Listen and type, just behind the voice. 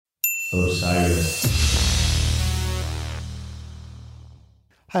Osiris.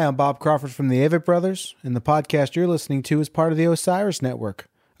 Hi, I'm Bob Crawford from the Avett Brothers, and the podcast you're listening to is part of the Osiris Network,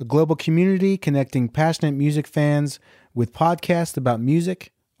 a global community connecting passionate music fans with podcasts about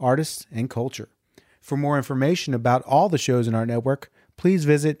music, artists, and culture. For more information about all the shows in our network, please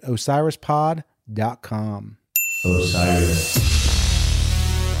visit osirispod.com. Osiris.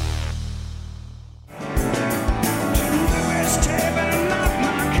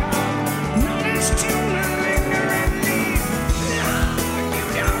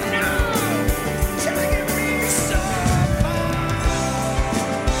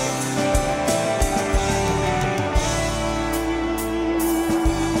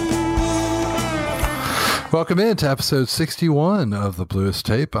 Welcome into episode 61 of The Bluest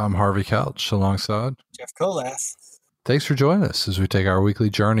Tape. I'm Harvey Couch alongside Jeff Colath. Thanks for joining us as we take our weekly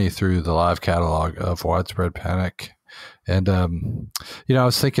journey through the live catalog of Widespread Panic. And, I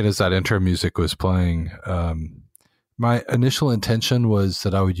was thinking as that intro music was playing, my initial intention was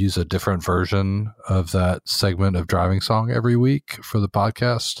that I would use a different version of that segment of Driving Song every week for the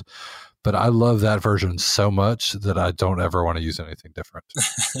podcast. But I love that version so much that I don't ever want to use anything different.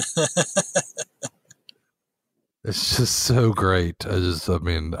 It's just so great. I've used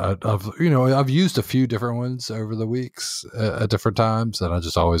a few different ones over the weeks at different times, and I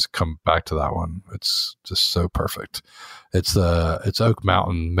just always come back to that one. It's just so perfect. It's Oak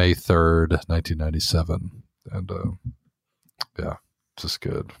Mountain, May 3rd, 1997, and just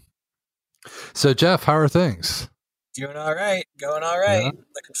good. So, Jeff, how are things? Doing all right, going all right. Yeah.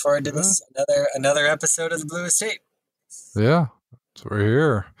 Looking forward to this another episode of The Bluest Tape. Yeah, so we're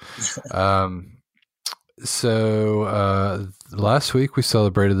here. So last week we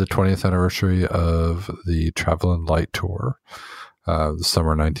celebrated the 20th anniversary of the Travelin' Light Tour, the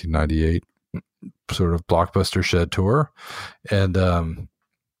summer 1998 sort of blockbuster shed tour. And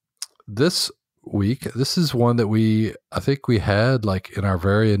this week, this is one that I think we had like in our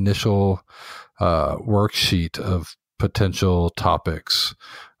very initial worksheet of potential topics.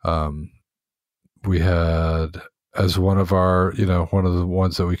 We had as one of our, one of the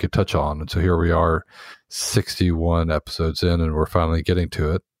ones that we could touch on. And so here we are 61 episodes in, and we're finally getting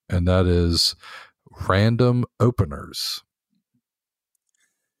to it. And that is random openers.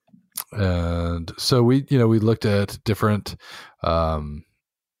 And so we looked at different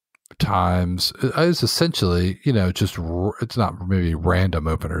times. It's essentially, it's not maybe random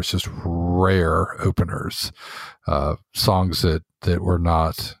openers, just rare openers, songs that were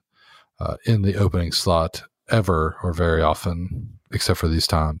not in the opening slot ever or very often, except for these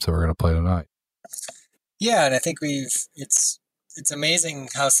times that we're going to play tonight. Yeah, and I think it's amazing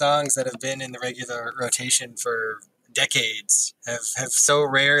how songs that have been in the regular rotation for decades have so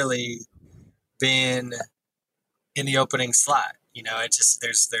rarely been in the opening slot.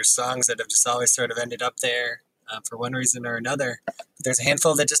 There's songs that have just always sort of ended up there for one reason or another. But there's a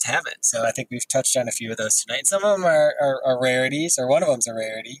handful that just haven't. So I think we've touched on a few of those tonight. Some of them are rarities, or one of them's a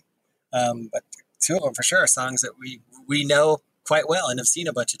rarity. But two of them for sure are songs that we know quite well and have seen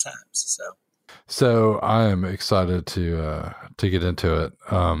a bunch of times. So I am excited to get into it.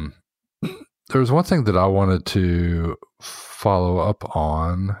 There was one thing that I wanted to follow up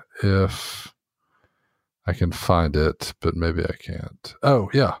on, if I can find it, but maybe I can't.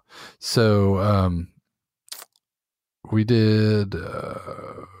 Oh yeah. So we did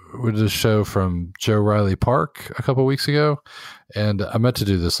a show from Joe Riley Park a couple weeks ago, and I meant to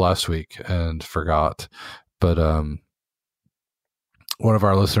do this last week and forgot, but one of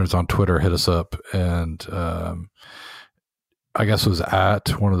our listeners on Twitter hit us up, and I guess it was at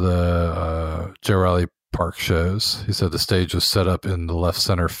one of the Joe Riley Park shows. He said the stage was set up in the left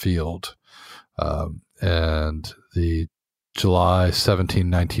center field, and the July 17,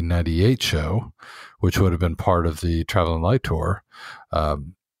 1998 show, which would have been part of the Travelin' Light Tour,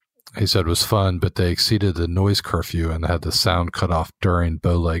 he said was fun, but they exceeded the noise curfew and had the sound cut off during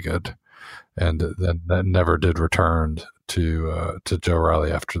Bowlegged, and then that never did return to Joe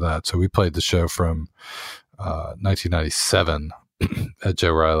Riley after that. So we played the show from 1997 at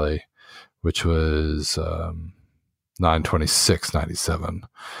Joe Riley, which was 9/26/97,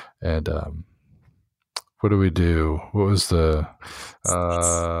 and what did we do? What was the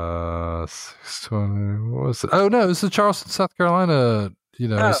 620? What was it? Oh no, it was the Charleston, South Carolina.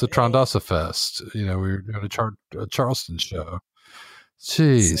 It's the Trondassa Fest. We were doing a Charleston show.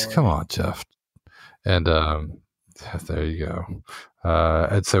 Jeez, come on, Jeff. And there you go.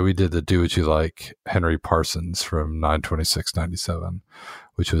 And so we did the Do What You Like Henry Parsons from 9/26/97,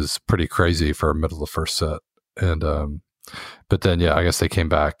 which was pretty crazy for a middle of first set. And but then I guess they came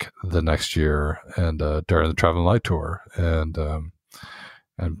back the next year and during the Travelin' Light Tour, and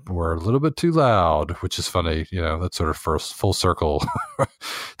and we're a little bit too loud, which is funny. That's sort of first full circle.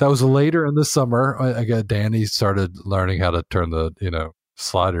 That was later in the summer. I got Danny started learning how to turn the,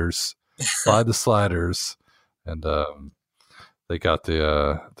 slide the sliders, and they got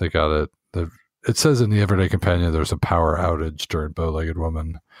it. It says in the Everyday Companion there's a power outage during Bow-Legged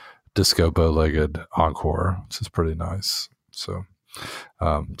Woman, Disco Bow-Legged Encore, which is pretty nice. So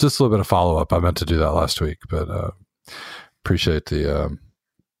just a little bit of follow up. I meant to do that last week, but appreciate the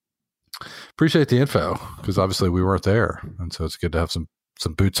info, because obviously we weren't there, and so it's good to have some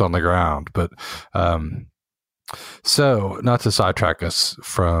boots on the ground. But so not to sidetrack us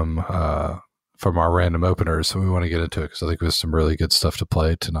from our random openers, we want to get into it because I think there's some really good stuff to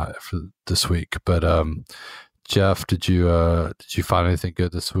play tonight for this week. But Jeff, did you find anything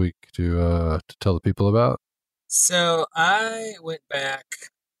good this week to tell the people about? So I went back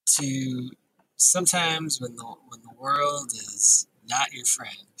to sometimes when the world is not your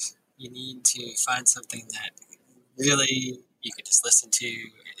friend, you need to find something that really you can just listen to,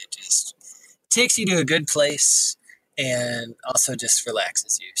 and it just takes you to a good place and also just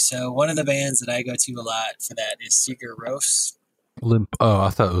relaxes you. So one of the bands that I go to a lot for that is Sigur Rós. I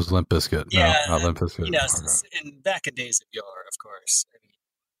thought it was Limp Bizkit. Yeah, no, not Limp Bizkit. In back in days of yore, of course.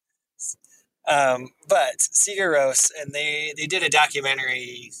 But Sigur Rós, and they did a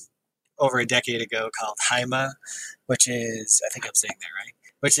documentary over a decade ago called Heima, which is, I think I'm saying that right,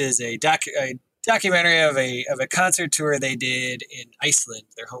 which is a documentary of a concert tour they did in Iceland,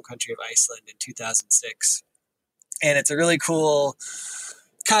 their home country of Iceland, in 2006. And it's a really cool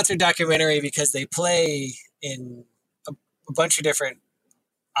concert documentary because they play in a bunch of different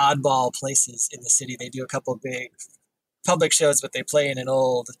oddball places in the city. They do a couple of big public shows, but they play in an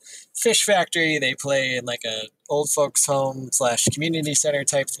old fish factory. They play in like a old folks home / community center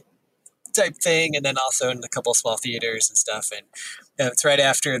type thing, and then also in a couple small theaters and stuff. And it's right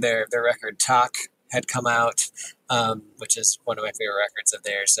after their record Talk had come out, which is one of my favorite records of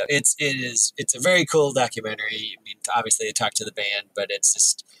theirs. So it's a very cool documentary. I mean, obviously they talk to the band, but it's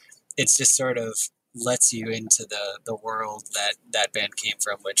just sort of lets you into the world that band came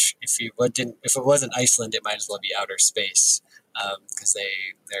from, which if it wasn't Iceland, it might as well be outer space, because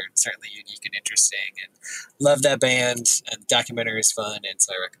they're certainly unique and interesting, and love that band, and the documentary is fun, and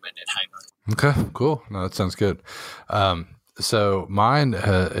so I recommend it. Heima. Okay, cool. No, that sounds good. So mine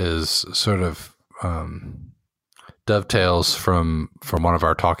is sort of dovetails from one of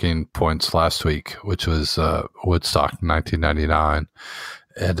our talking points last week, which was Woodstock 1999,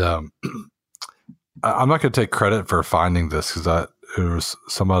 and I'm not going to take credit for finding this because it was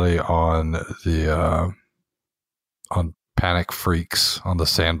somebody on the on Panic Freaks on the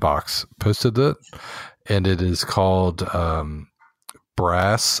Sandbox posted it, and it is called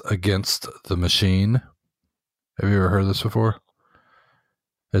Brass Against the Machine. Have you ever heard this before?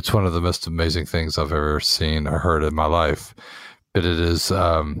 It's one of the most amazing things I've ever seen or heard in my life. But it is,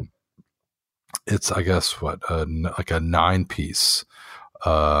 it's, I guess, like a 9-piece.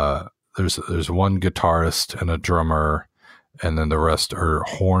 There's one guitarist and a drummer, and then the rest are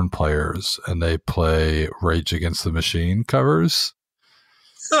horn players, and they play Rage Against the Machine covers.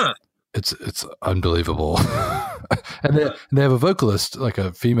 Huh. It's unbelievable. And they have a vocalist, like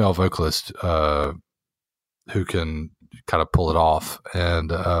a female vocalist, who can kind of pull it off.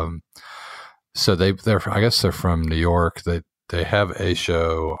 And so they're I guess they're from New York. They have a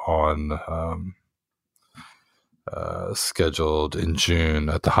show on scheduled in June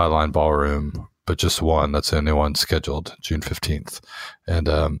at the Highline Ballroom, but just one. That's the only one scheduled, June 15th. And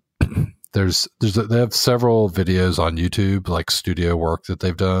they have several videos on YouTube, like studio work that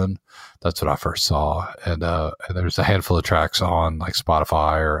they've done. That's what I first saw. And there's a handful of tracks on like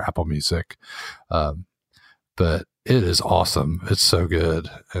Spotify or Apple Music. But it is awesome. It's so good.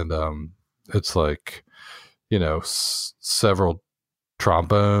 And it's like, several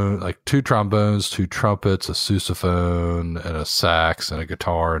trombone, like 2 trombones, 2 trumpets, a sousaphone, and a sax, and a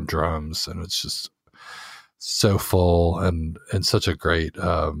guitar and drums, and it's just so full and such a great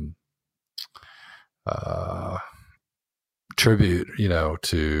tribute,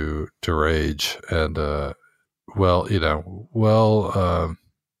 to Rage, and well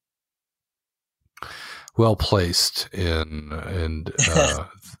placed in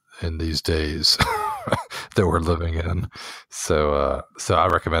these days that we're living in. So I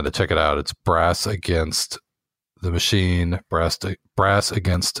recommend it. Check it out. It's Brass Against the Machine,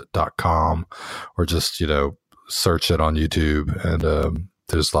 brassagainst.com, or just, search it on YouTube, and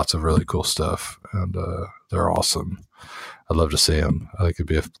there's lots of really cool stuff, and they're awesome. I'd love to see them. I think it'd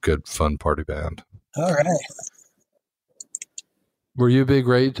be a good, fun party band. All right. Were you a big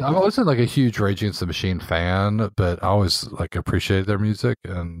Rage? I wasn't like a huge Rage Against the Machine fan, but I always like appreciated their music.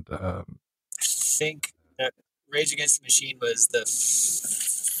 And I think that Rage Against the Machine was the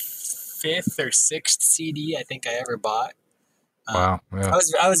fifth or sixth CD I think I ever bought. Wow, yeah.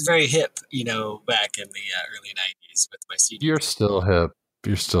 I was very hip, back in the early '90s with my CD. You're still hip.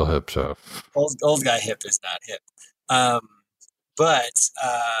 You're still hip, Jeff. Old guy hip is not hip. But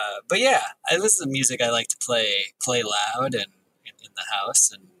yeah, this is the music I like to play loud and in the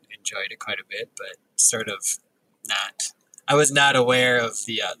house, and enjoyed it quite a bit. But sort of not. I was not aware of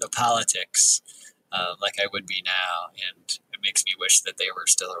the politics like I would be now, and it makes me wish that they were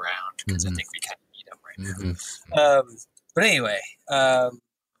still around, because I think we kind of need them right now. But anyway,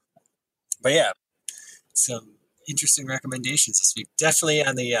 but yeah, some interesting recommendations this week. Definitely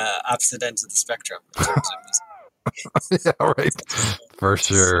on the opposite ends of the spectrum in terms of music. Yeah, right. For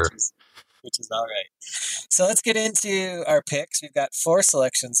sure. Which is all right. So let's get into our picks. We've got 4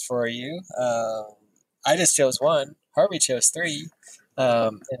 selections for you. I just chose 1. Harvey chose 3.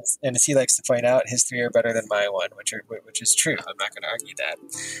 And as he likes to point out, his 3 are better than my 1, which is true. I'm not going to argue that.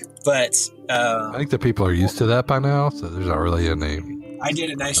 But I think the people are used to that by now, so there's not really any. I did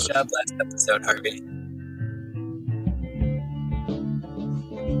a nice job last episode, Harvey.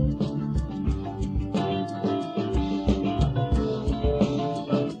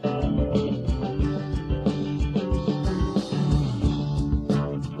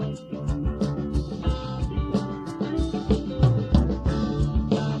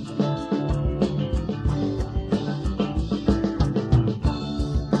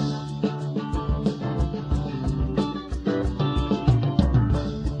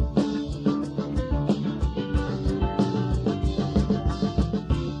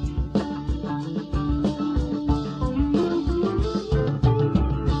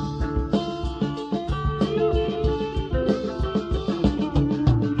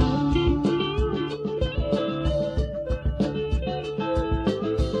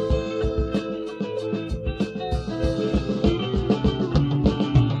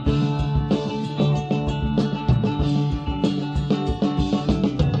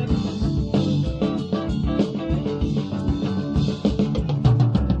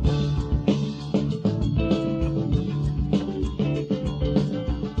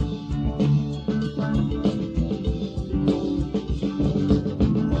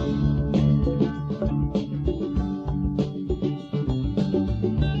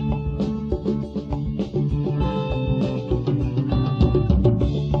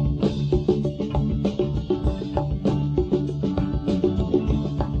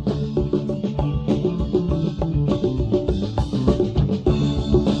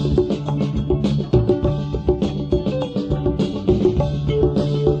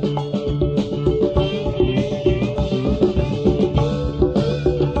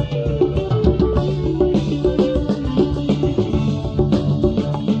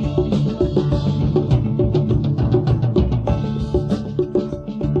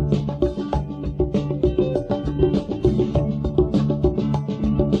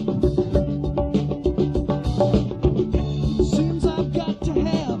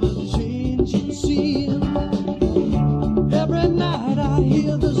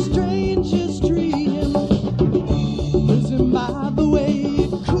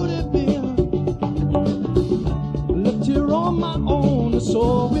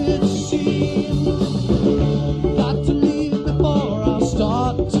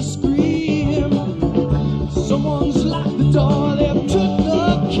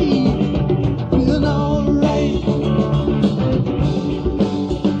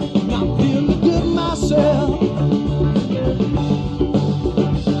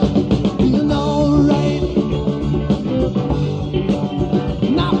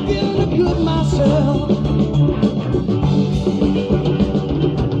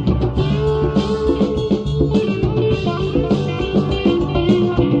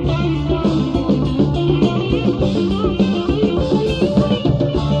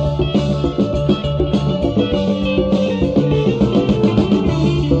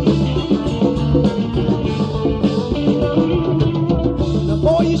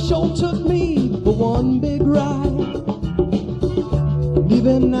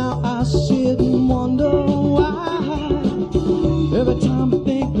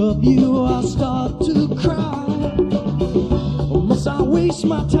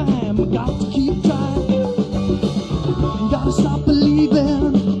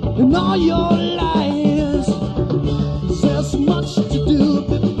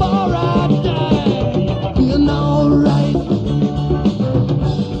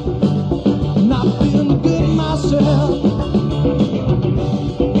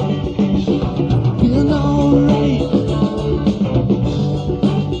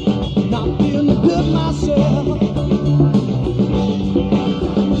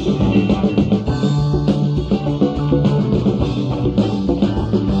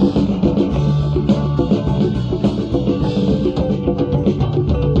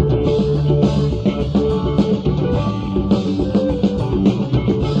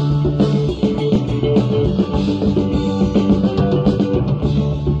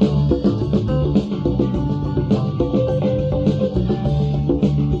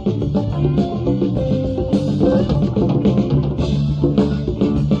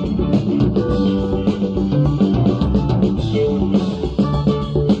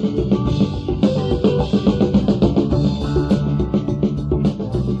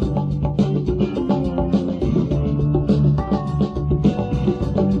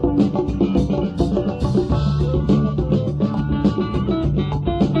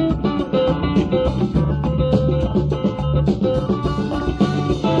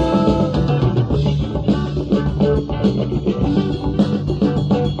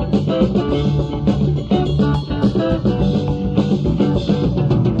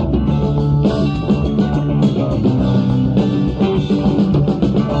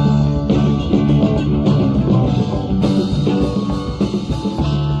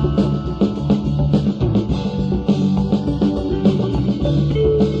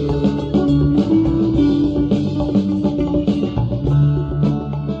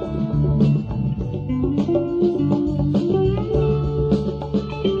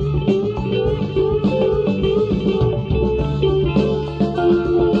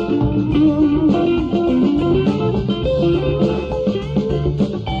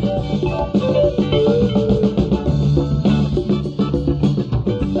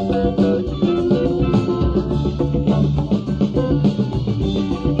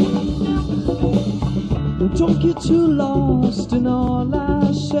 too lost in all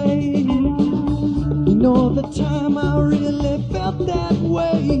I say. You know the time I really felt that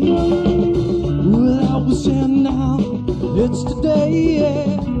way. Well, that was then, now it's today,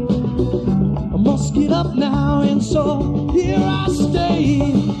 yeah. I must get up now, and so here I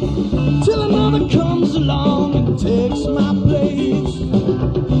stay till another comes along and takes my place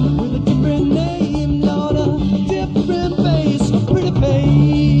with a different name, Lord, a different face, a pretty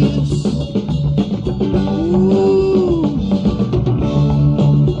face. Ooh.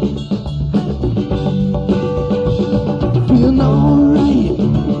 Feeling alright,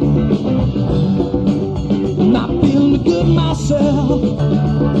 not feeling good myself.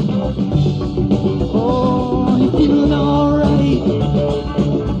 Oh, you feeling alright,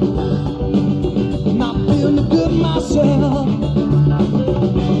 not feeling good myself.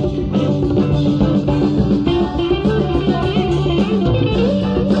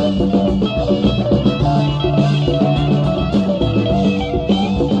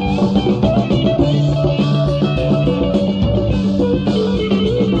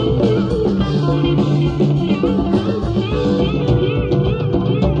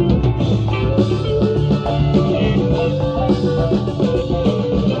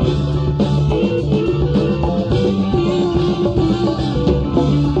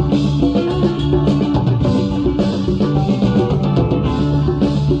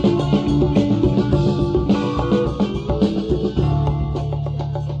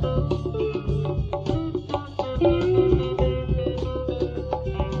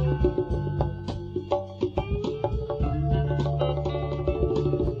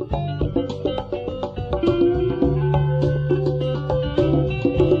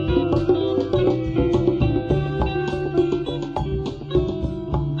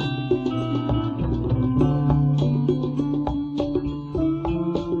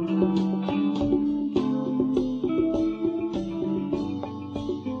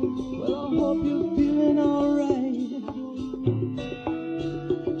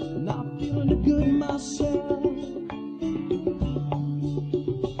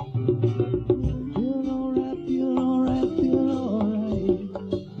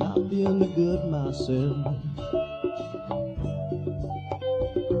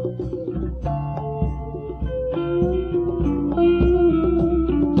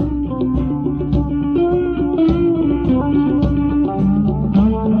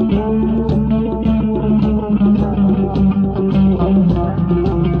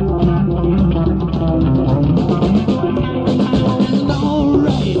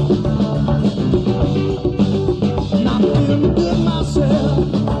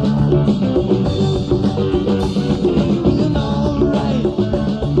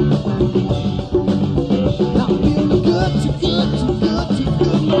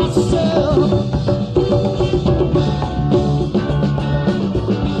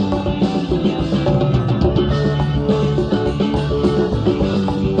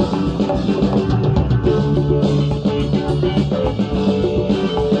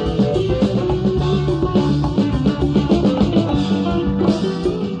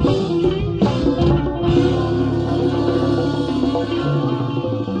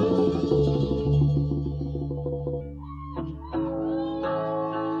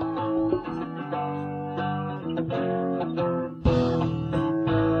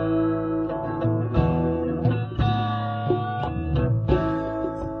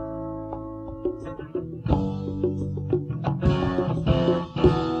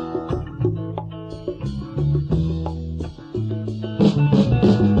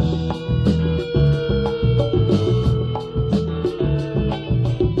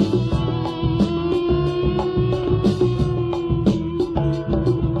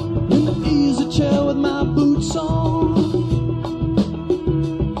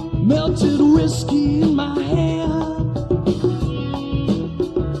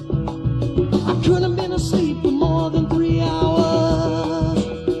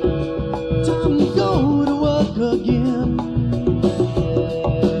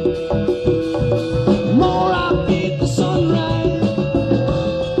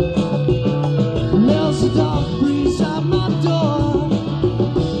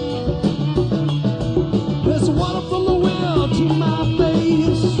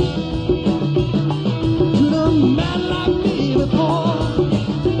 Man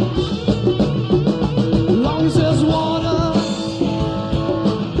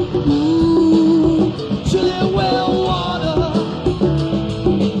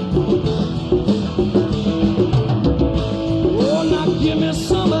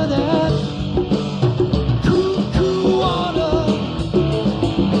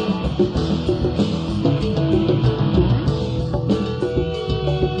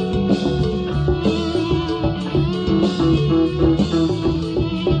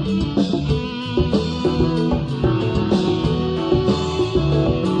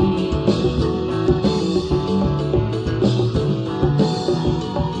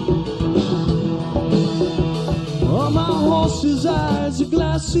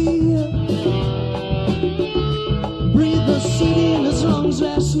sea. Breathe the city in his lungs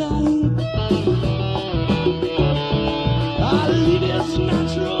last night. I lead his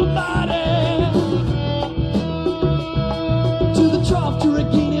natural body to the trough to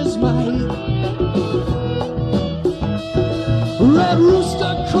regain his might. Red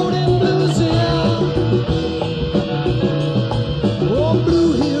rooster coat and blues in. Oh,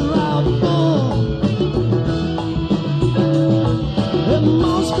 blue here out full. And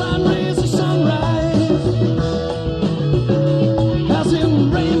moss climb rays of sunrise.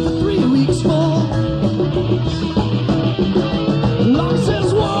 Hasn't rained for 3 weeks full. Locks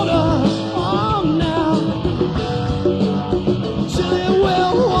his water on now. Chilly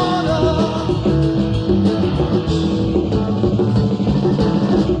well water.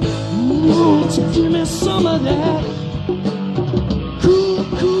 Won't you give me some of that cool,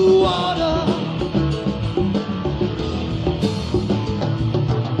 cool water?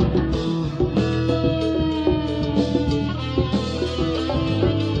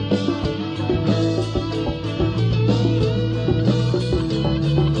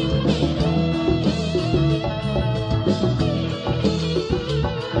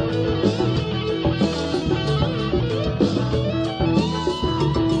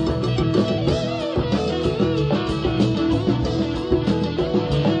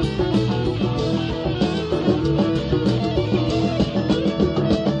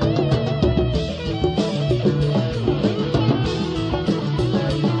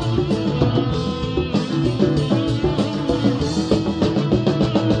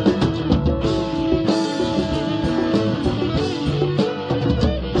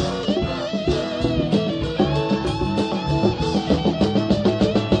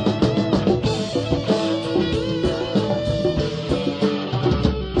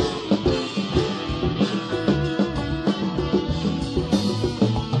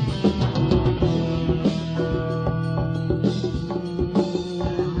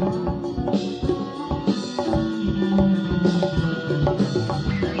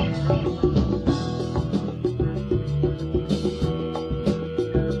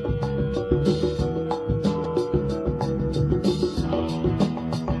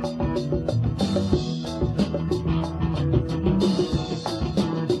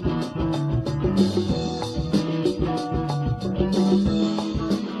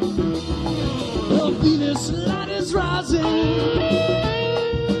 The Venus light is rising.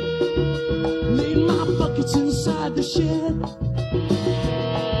 Laid my buckets inside the shed.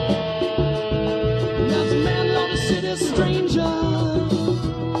 There's a man on the city stranger,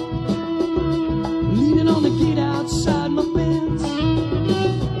 leaning on the gate outside my fence.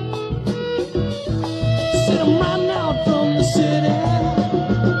 Said I'm riding out from the city.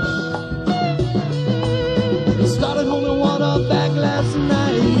 Started holding water back last night.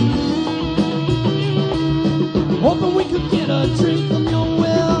 Hoping we could get a drink from your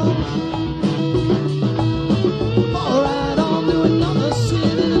well. Fall right on to another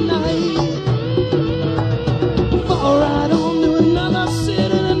city tonight. Fall right on to another city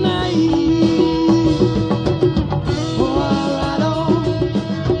tonight. Fall right on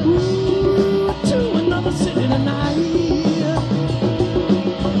to another city tonight.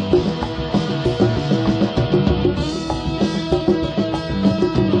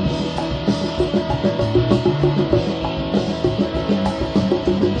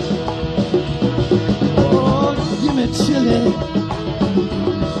 Chilly,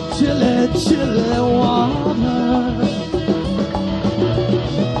 chilly, chilly water.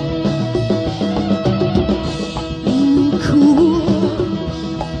 Cool,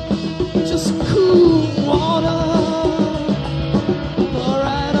 just cool water. Go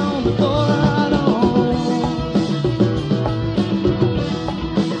right on, go right on.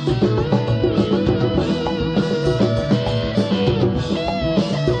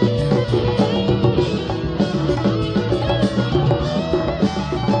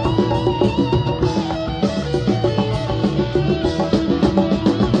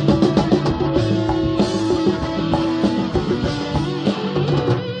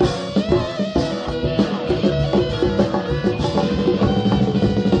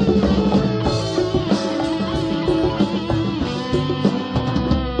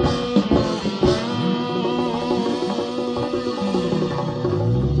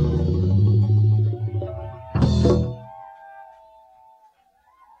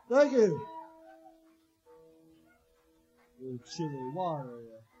 Thank you. Chilly water.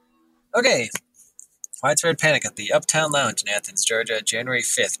 Okay. Widespread Panic at the Uptown Lounge in Athens, Georgia, January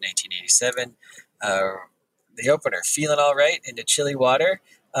 5th, 1987. The opener, Feeling All Right, into Chilly Water.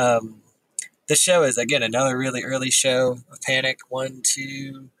 the show is, again, another really early show of Panic. 1,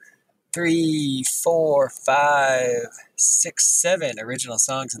 2, 3, 4, 5, 6, 7 original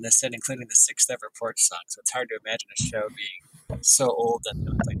songs in this set, including the 6th ever Porch song. So it's hard to imagine a show being so old and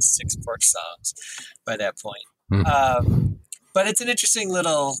with like 6 Porch songs by that point. But it's an interesting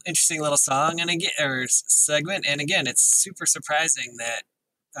little song and again, or segment. And again, it's super surprising that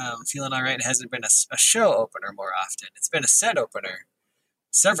Feeling All Right hasn't been a show opener more often. It's been a set opener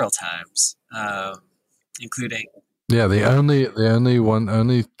several times, including. Yeah, the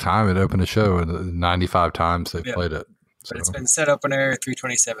only time it opened a show, and 95 times they played it. So. But it's been set opener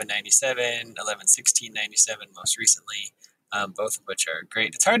 3/27/97, 11/16/97 most recently, both of which are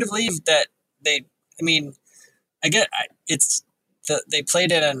great. It's hard to believe that they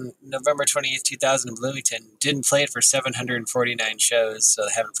played it on November 20th, 2000 in Bloomington, didn't play it for 749 shows, so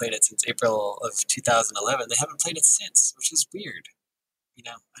they haven't played it since April of 2011. They haven't played it since, which is weird.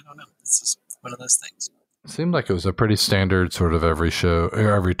 I don't know. It's just one of those things. It seemed like it was a pretty standard sort of every show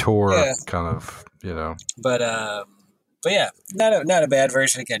or every tour kind of, But yeah, not a bad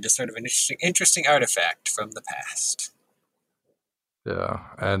version. Again, just sort of an interesting artifact from the past. Yeah,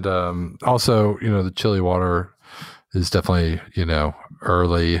 and also, the Chilly Water is definitely,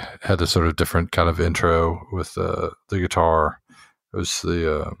 early, had a sort of different kind of intro with the guitar. It was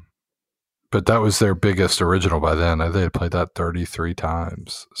but that was their biggest original by then. They had played that 33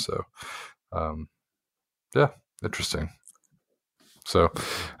 times. So, yeah, interesting. So,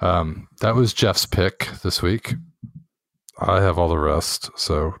 that was Jeff's pick this week. I have all the rest.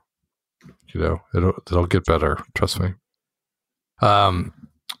 So, it'll get better. Trust me.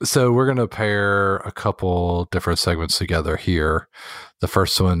 So we're going to pair a couple different segments together here. The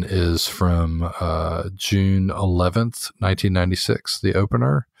first one is from June 11th, 1996, the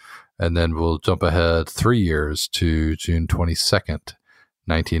opener. And then we'll jump ahead 3 years to June 22nd,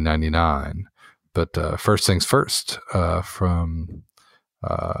 1999. But first things first, from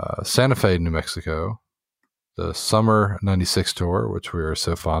Santa Fe, New Mexico, the Summer 96 tour, which we are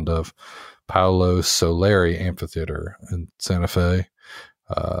so fond of, Paolo Solari Amphitheater in Santa Fe.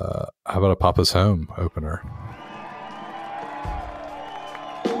 How about a Papa's Home opener?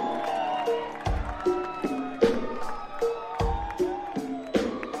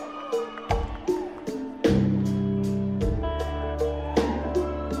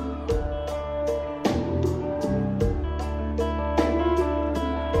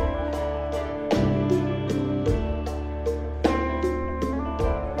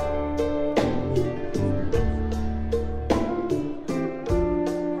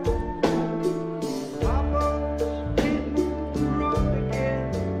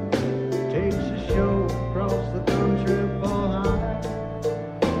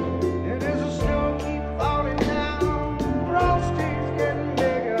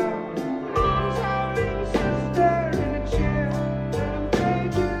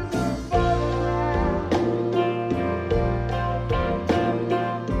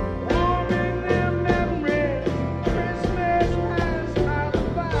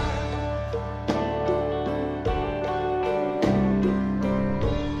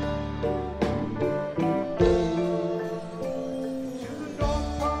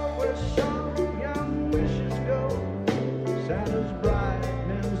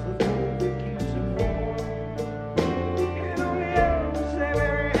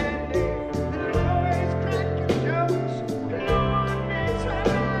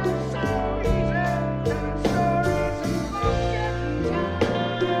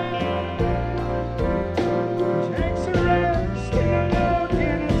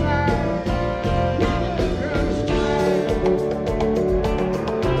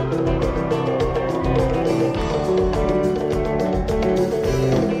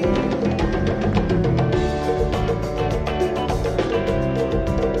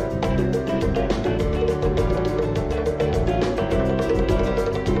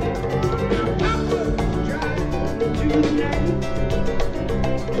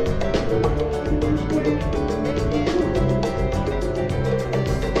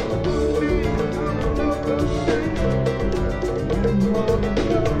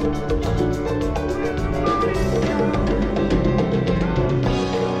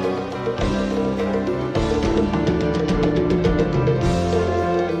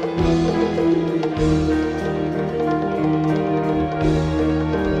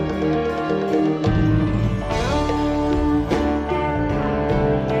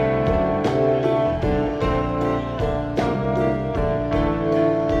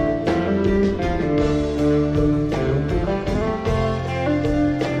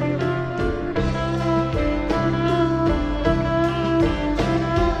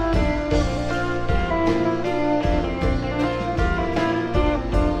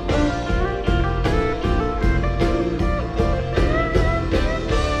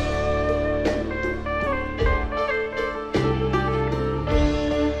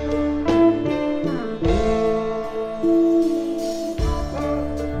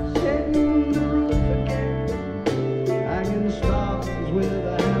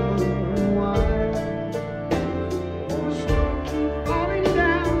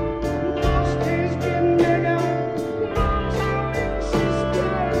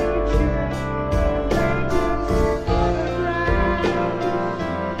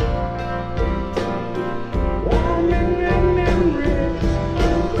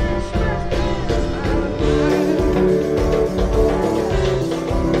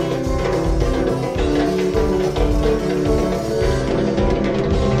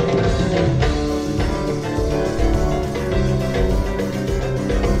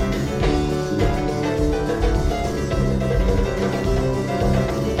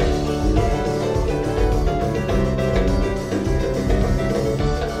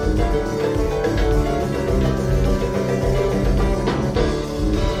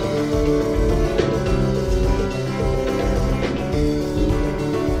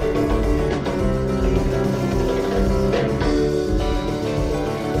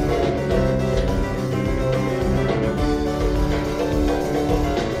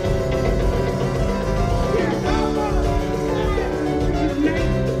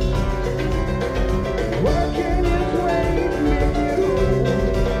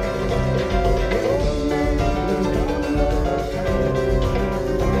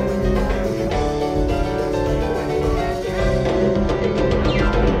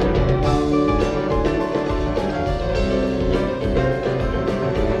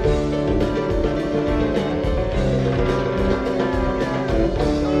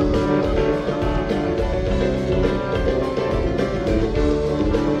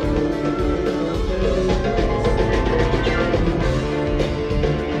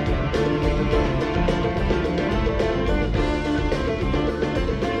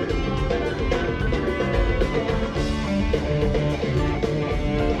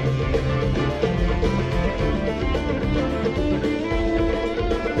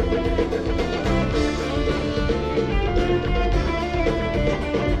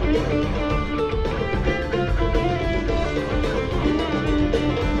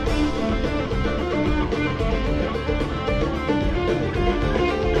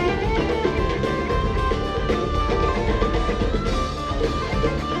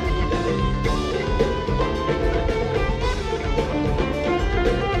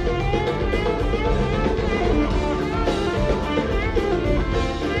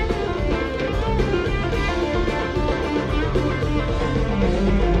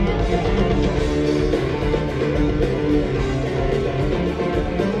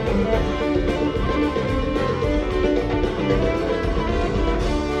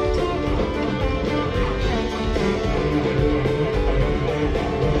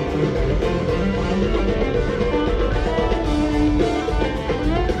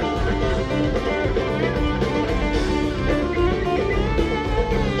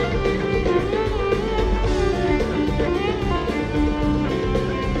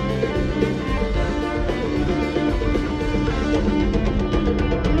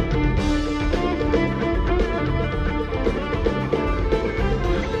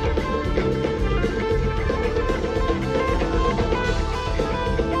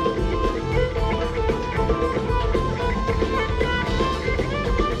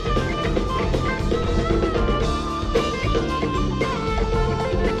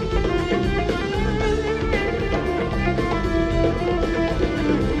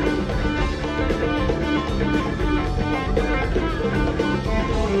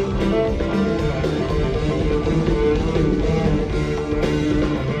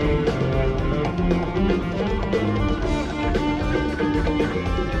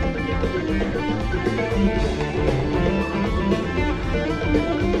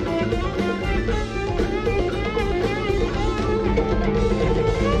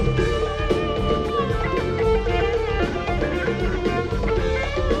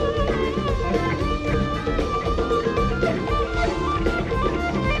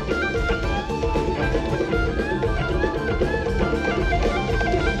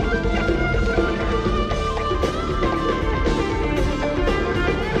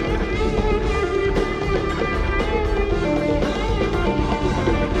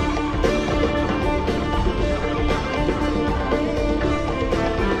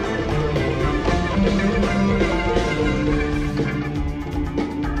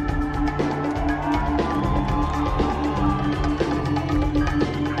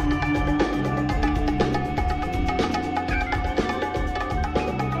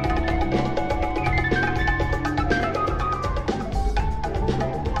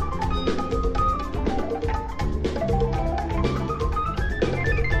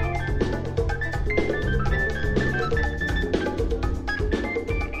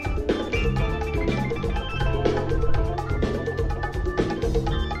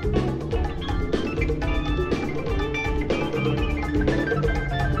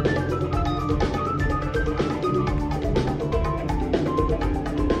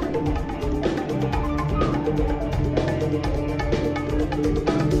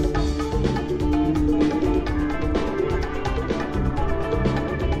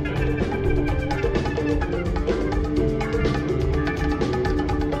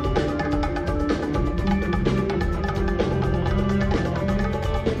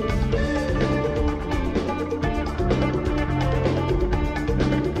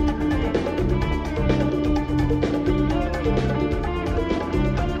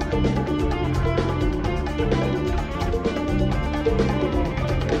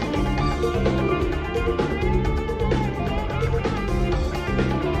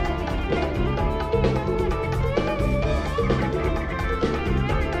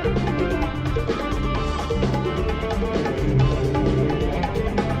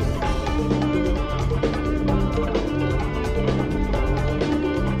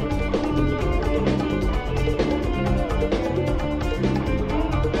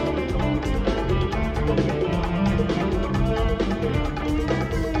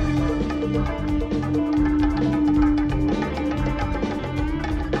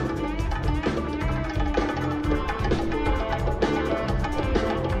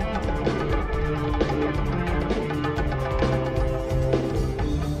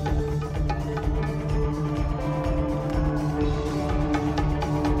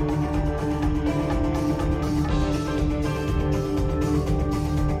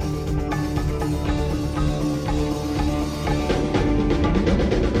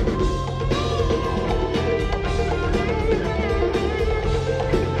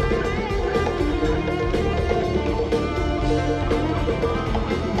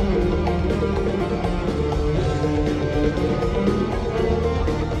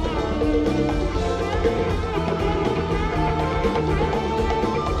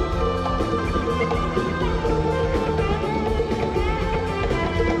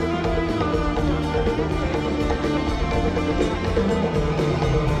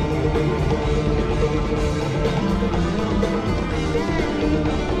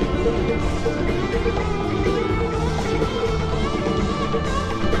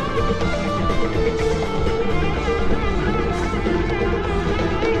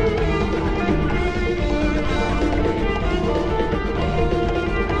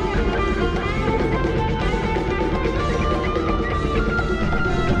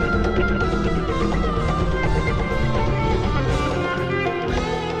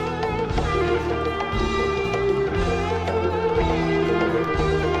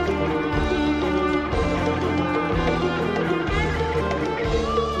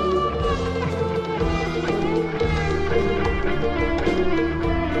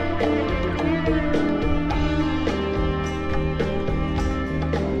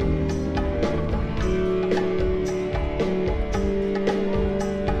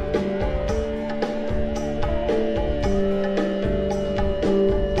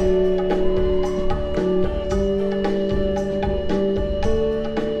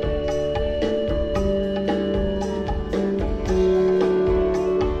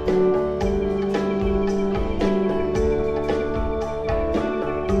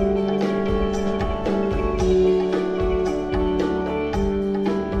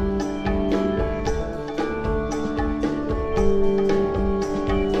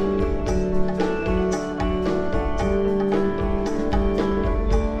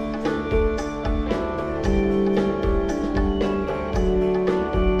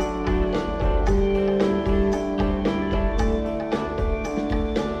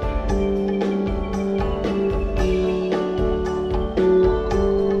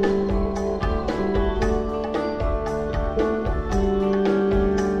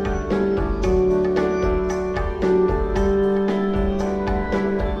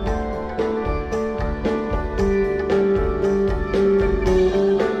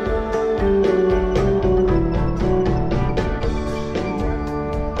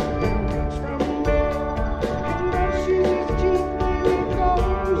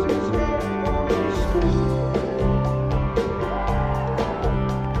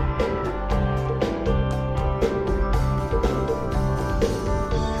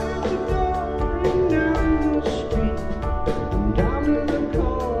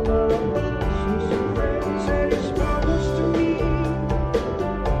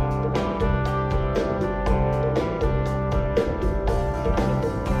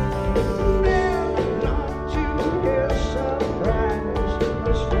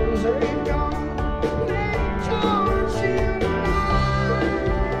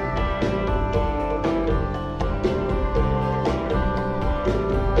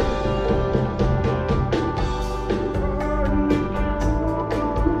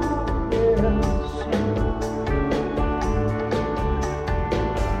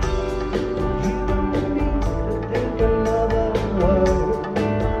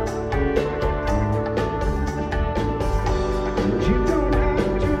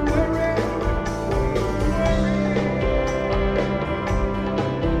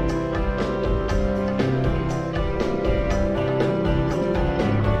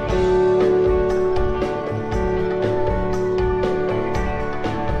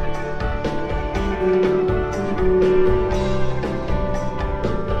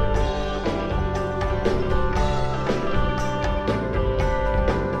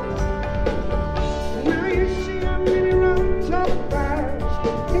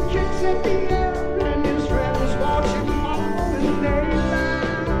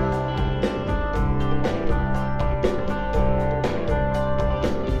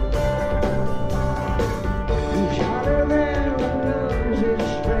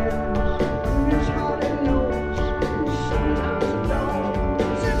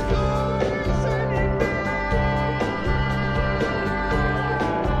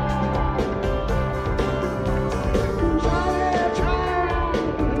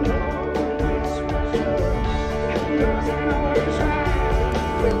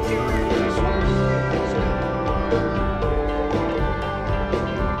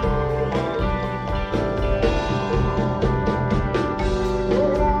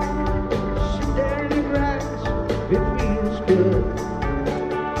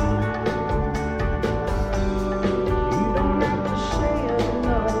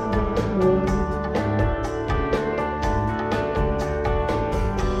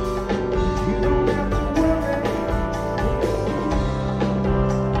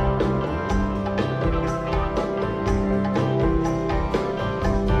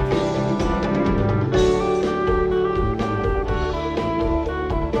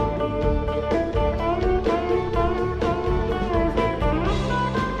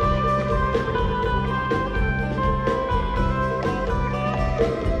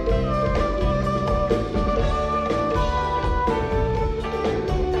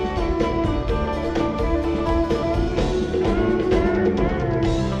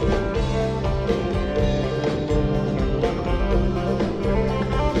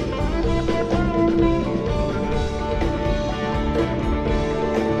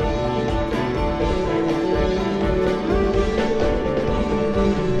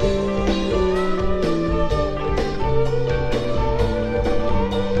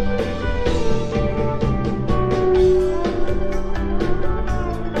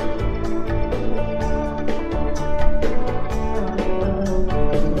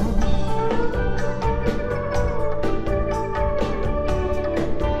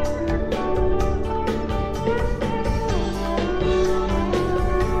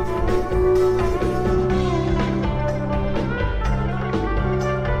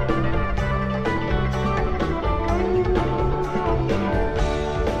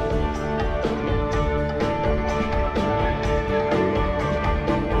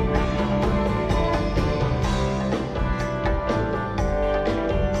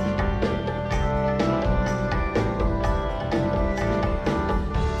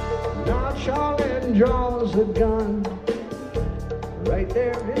 draws a gun right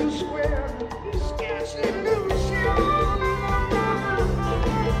there in the square. He's scarcely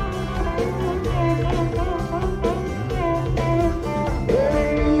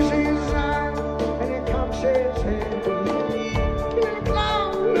raise his eye and he cocks his head. In a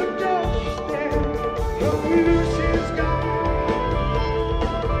cloud of dust and the loose is gone.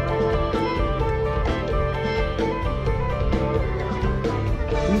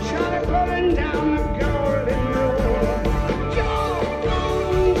 And Johnny pulling down the golden rule.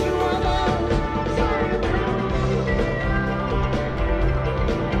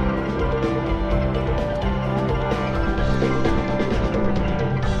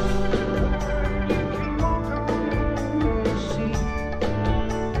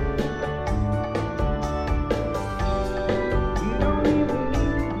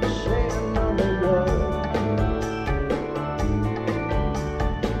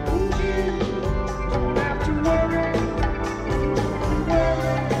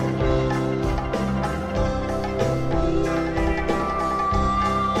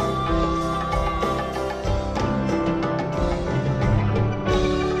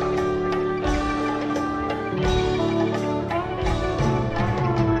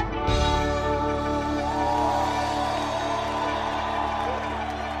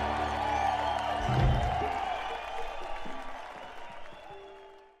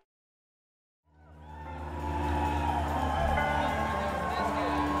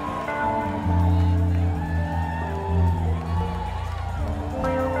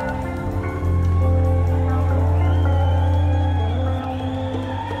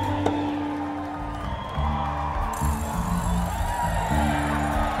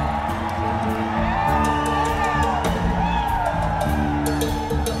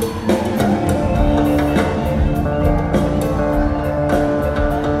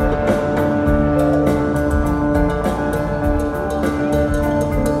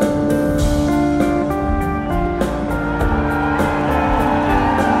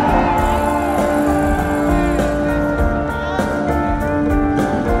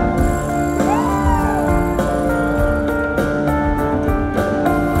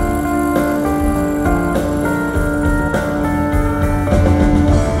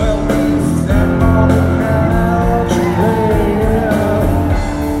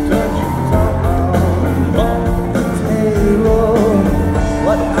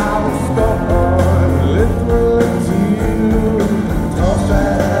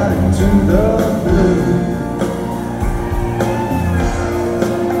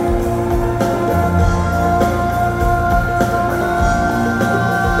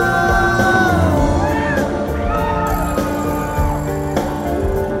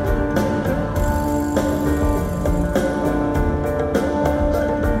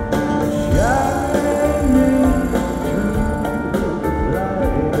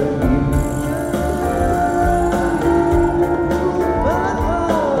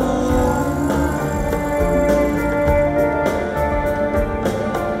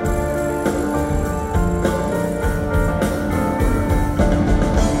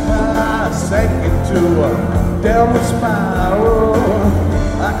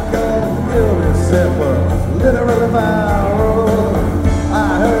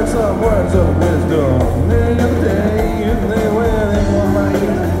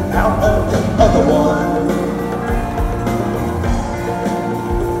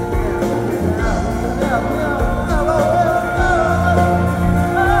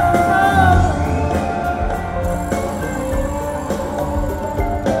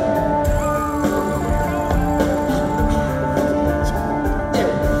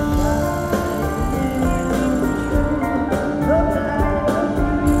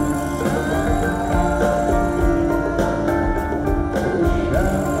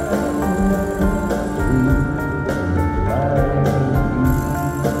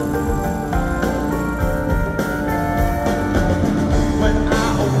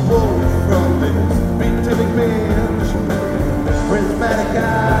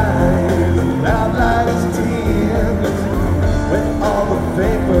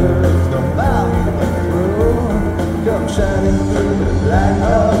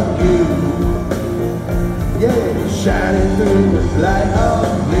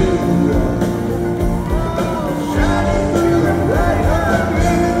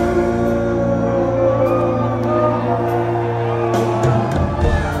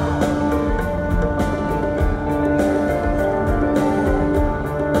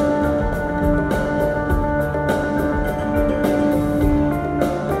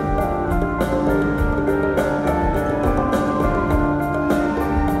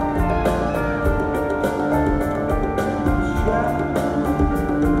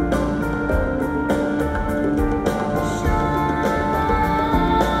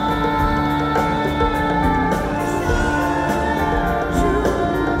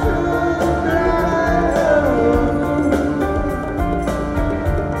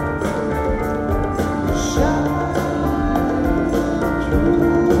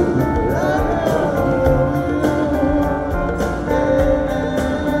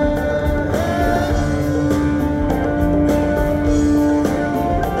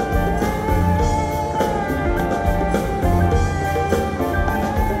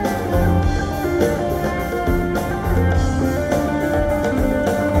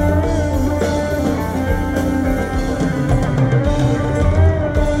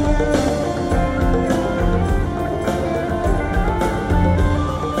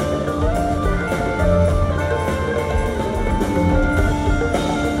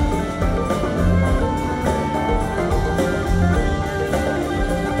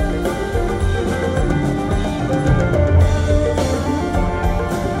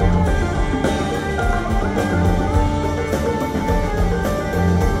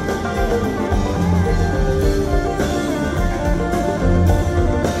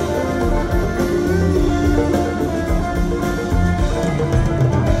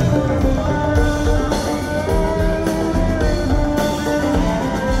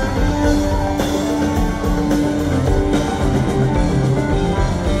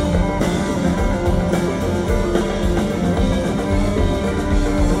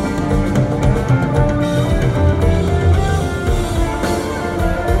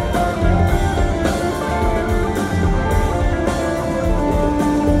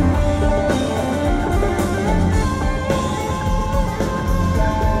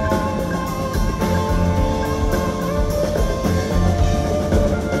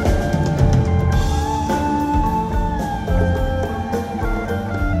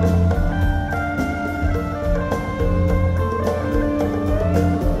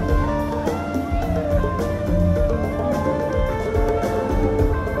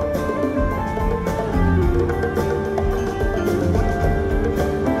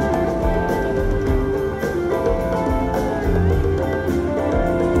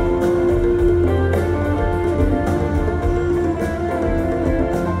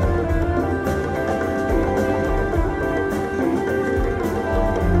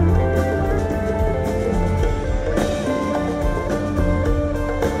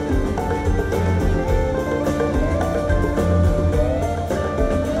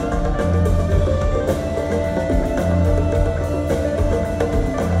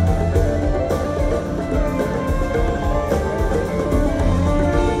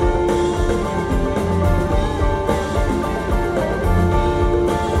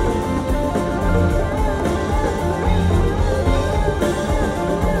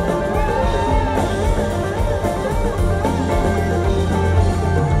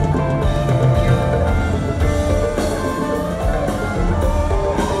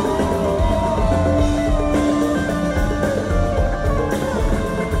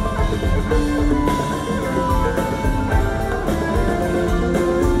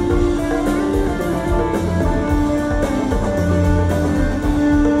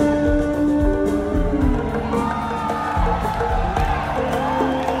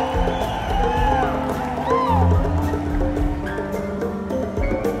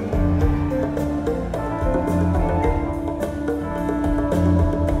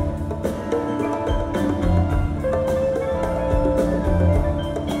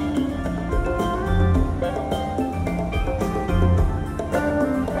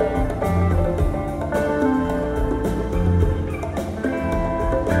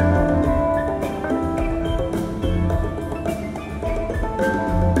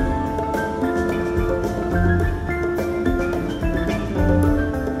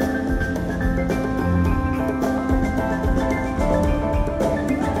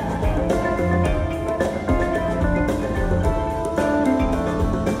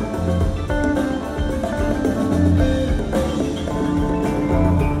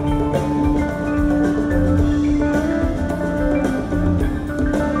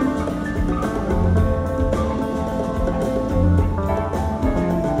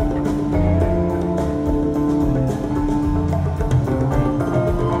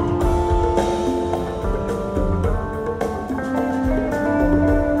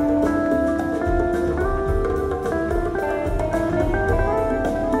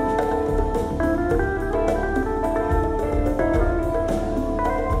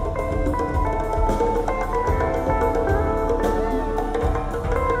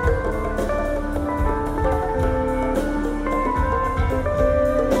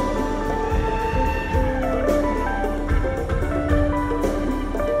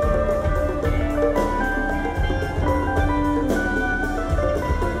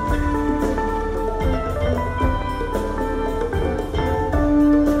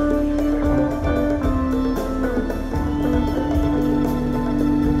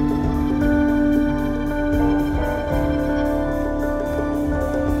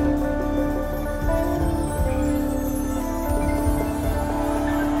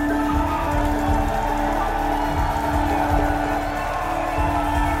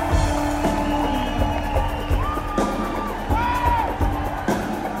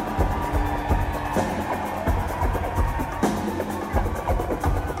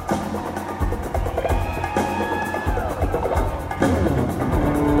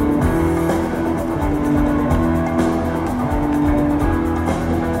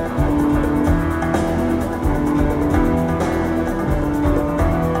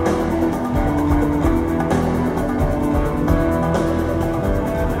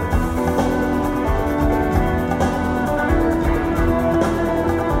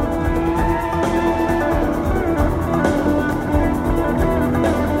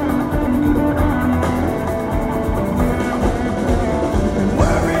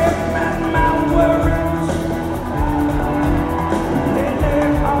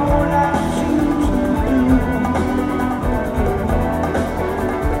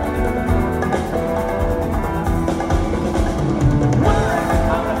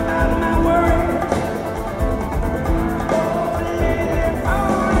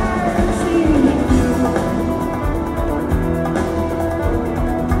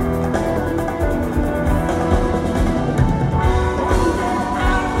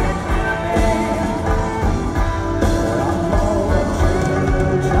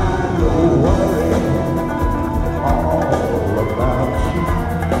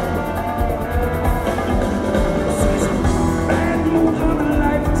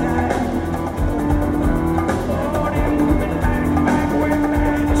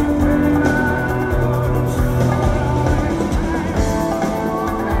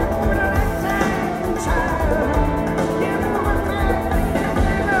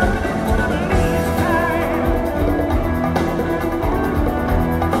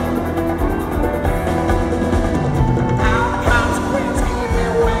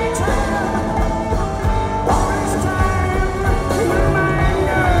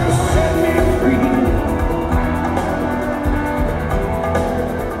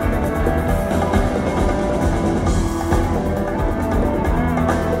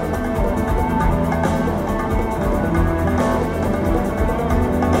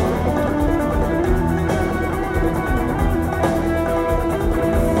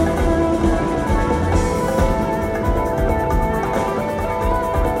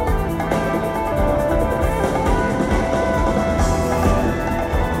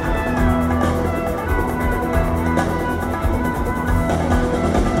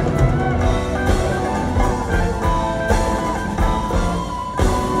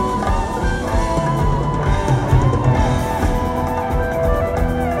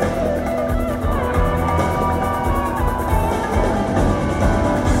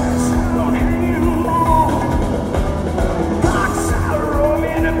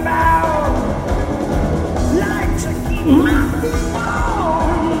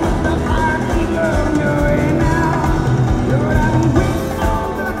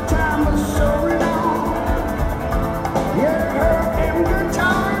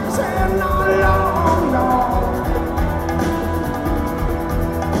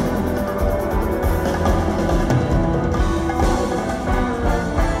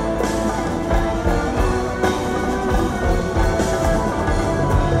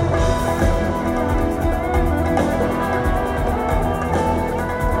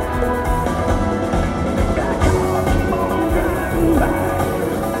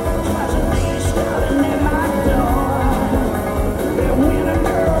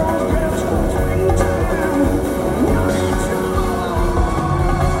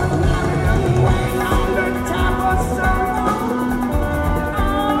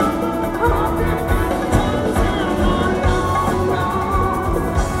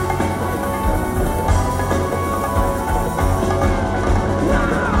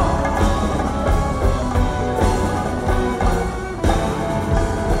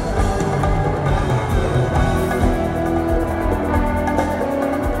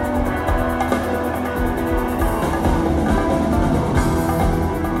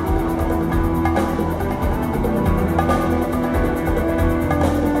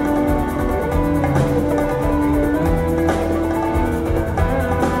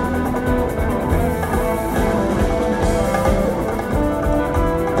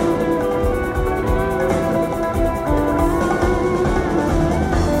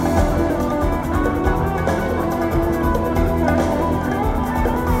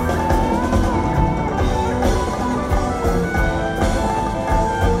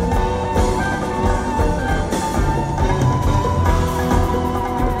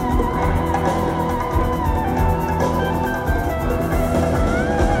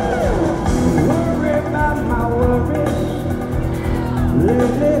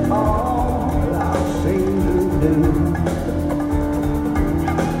 all I seem to do.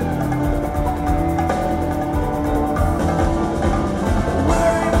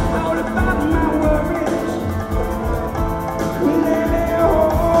 Worried all about my worries, really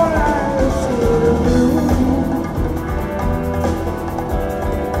all I seem to do.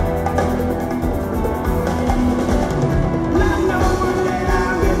 Not knowing that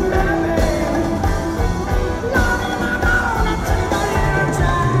I'll get loving. Knowing I'm gonna take a little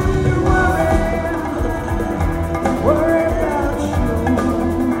time to worry about you. Worry, I'll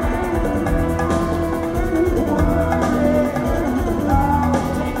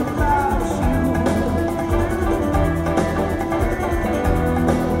think about you.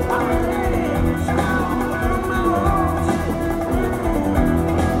 I'm ready to travel on my horse. Take my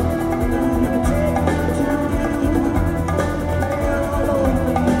journey, all over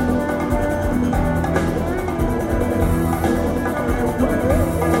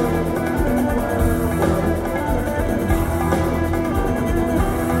you.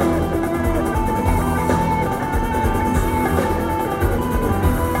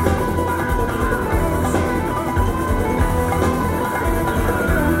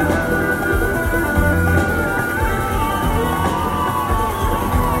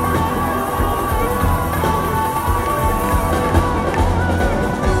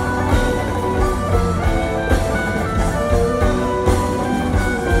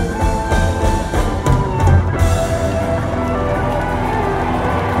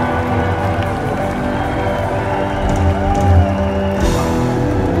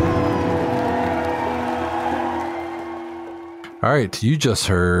 All right, you just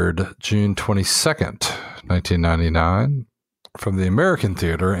heard June 22nd, 1999, from the American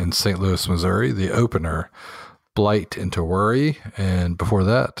Theater in St. Louis, Missouri, the opener, Blight into Worry. And before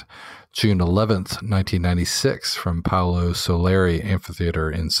that, June 11th, 1996, from Paolo Soleri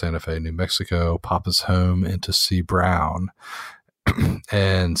Amphitheater in Santa Fe, New Mexico, Papa's Home into C. Brown.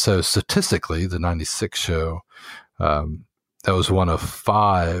 And so statistically, the 96 show, that was one of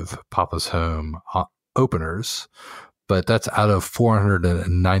 5 Papa's Home openers, but that's out of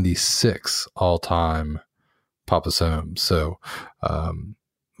 496 all-time Papa's Home. So,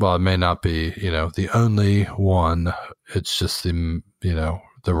 while it may not be, the only one, it's just the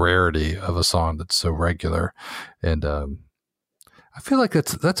rarity of a song that's so regular. And I feel like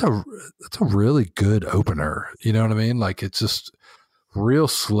that's a really good opener. You know what I mean? Like, it's just real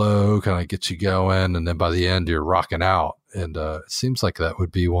slow, kind of gets you going, and then by the end you're rocking out. And it seems like that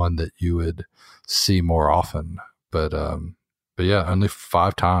would be one that you would see more often. But yeah, only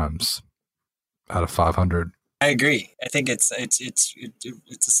 5 times out of 500. I agree. I think it's a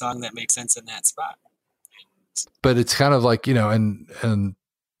song that makes sense in that spot. But it's kind of like, and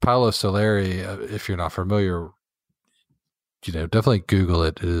Paolo Soleri, if you're not familiar, definitely Google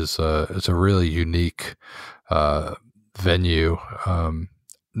it. It's a really unique venue.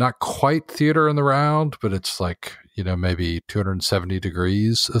 Not quite theater in the round, but it's like, maybe 270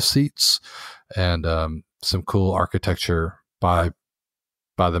 degrees of seats, and some cool architecture by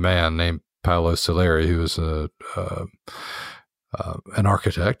the man named Paolo Soleri, who is an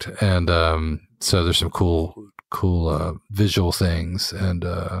architect. And so there's some cool visual things, and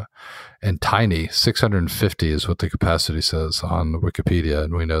tiny. 650 is what the capacity says on Wikipedia,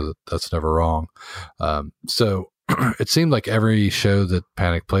 and we know that that's never wrong. So it seemed like every show that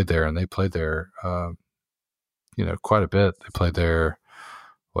Panic played there, and they played there quite a bit. They played there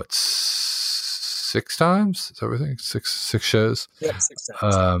 6 times? Is that what I think? Six shows? Yeah, 6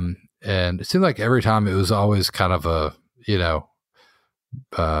 times. And it seemed like every time it was always kind of a,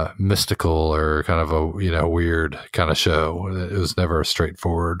 mystical or kind of a, weird kind of show. It was never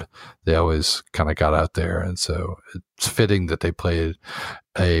straightforward. They always kind of got out there. And so it's fitting that they played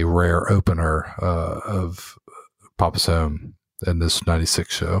a rare opener of Papa's Home in this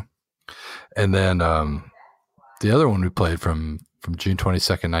 96 show. And then the other one we played from June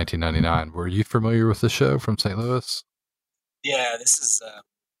 22nd, 1999. Were you familiar with the show from St. Louis? Yeah, this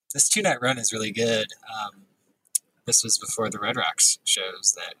 2-night run is really good. This was before the Red Rocks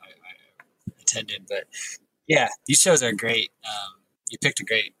shows that I attended, but yeah, these shows are great. You picked a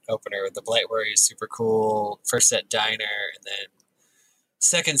great opener. The Blight Worry is super cool. First set, Diner, and then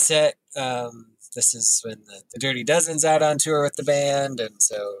second set, this is when the Dirty Dozen's out on tour with the band, and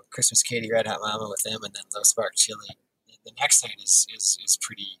so Christmas Katie, Red Hot Mama with them, and then Low Spark Chili. The next night is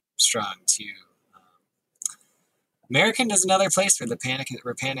pretty strong too. American is another place where Panic has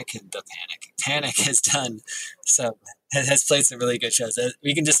done has played some really good shows.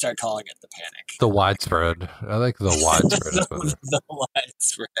 We can just start calling it the Panic. The Widespread. I like the Widespread. the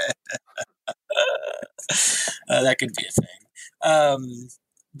Widespread. That could be a thing.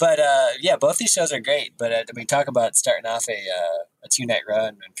 But yeah, both these shows are great. But talk about starting off a 2-night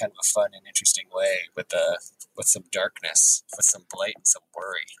run in kind of a fun and interesting way with some darkness, with some blight and some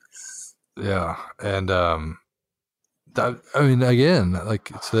worry. Yeah, and I mean, again,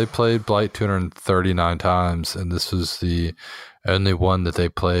 like, so they played Blight 239 times, and this was the only one that they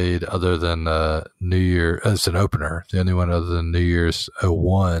played other than New Year as an opener. The only one other than New Year's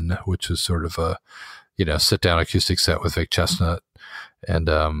 '01, which was sort of a sit down acoustic set with Vic Chestnut, and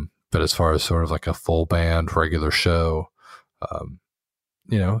but as far as sort of like a full band regular show,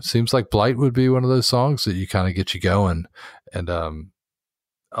 seems like Blight would be one of those songs that you kind of get you going, and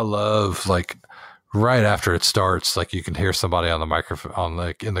I love, like, right after it starts, like, you can hear somebody on the microphone,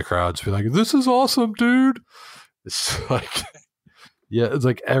 like, in the crowds be like, "This is awesome, dude." It's like, yeah, it's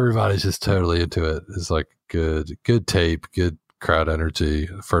like everybody's just totally into it. It's like good tape, good crowd energy.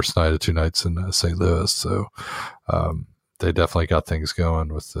 First night of 2 nights in St. Louis. So, they definitely got things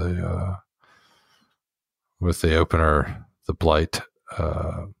going with the opener, the Blight,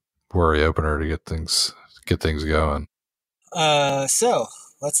 worry opener to get things going. So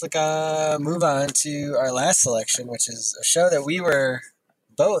let's move on to our last selection, which is a show that we were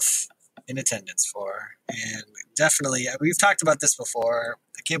both in attendance for, and definitely we've talked about this before.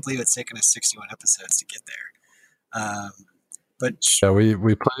 I can't believe it's taken us 61 episodes to get there. But yeah,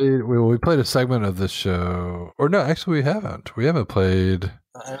 we played a segment of this show, or no, actually we haven't. We haven't played.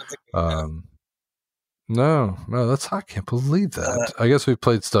 I don't think we have. No, I can't believe that. I guess we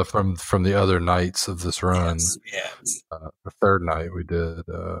played stuff from the other nights of this run. Yes. The third night we did.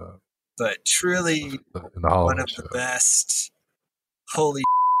 But truly one of the best holy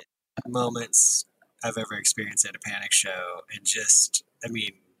moments I've ever experienced at a Panic show. And just,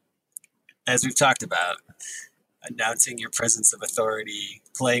 as we've talked about, announcing your presence of authority,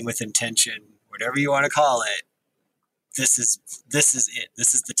 playing with intention, whatever you want to call it, this is it.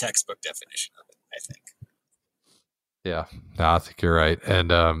 This is the textbook definition of it, I think. Yeah, no, I think you're right.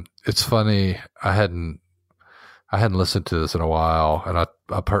 And it's funny, I hadn't listened to this in a while, and I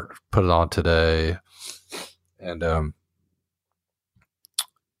put it on today, and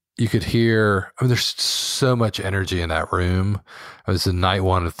you could hear, there's so much energy in that room. It was the night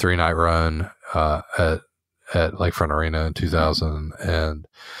 1 of 3-night run at Lakefront Arena in 2000, and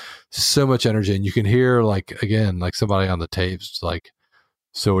so much energy, and you can hear, like, again, like somebody on the tapes, like,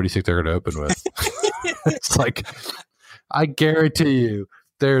 "So what do you think they're going to open with?" It's like, I guarantee you,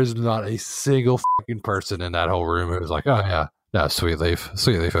 there's not a single fucking person in that whole room who was like, "Oh yeah, no, Sweet Leaf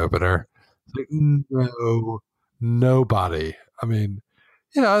opener." Like, no, nobody.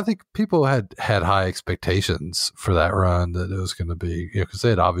 I think people had high expectations for that run, that it was going to be, because they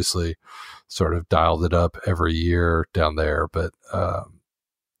had obviously sort of dialed it up every year down there, but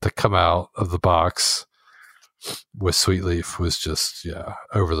to come out of the box with Sweet Leaf was just,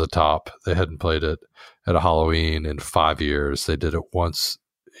 over the top. They hadn't played it at a Halloween in 5 years. They did it once,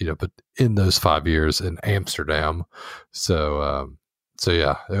 but in those 5 years in Amsterdam. So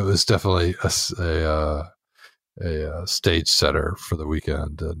yeah, it was definitely a stage setter for the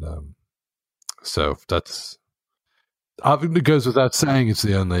weekend. And so that's, it goes without saying, it's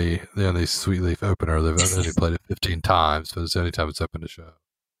the only Sweet Leaf opener. They've only played it 15 times, but it's the only time it's opened a show.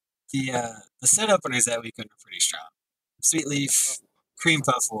 The set openers that weekend were pretty strong. Sweet Leaf, Cream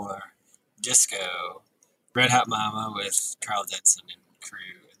Puff War, Disco, Red Hot Mama with Carl Denson and crew,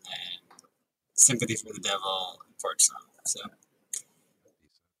 and then Sympathy for the Devil and Porch Song. So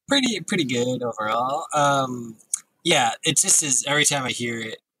pretty good overall. Yeah, it just is, every time I hear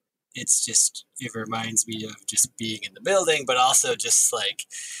it, it reminds me of just being in the building, but also just like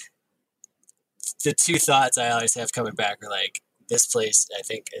the two thoughts I always have coming back are like, this place, I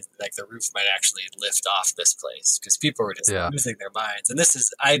think, like the roof might actually lift off this place, because people were just losing their minds. And this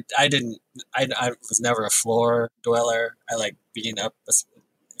is, I was never a floor dweller. I like being up.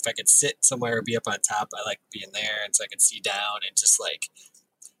 If I could sit somewhere or be up on top, I like being there, and so I could see down, and just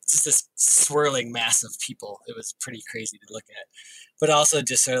this swirling mass of people. It was pretty crazy to look at, but also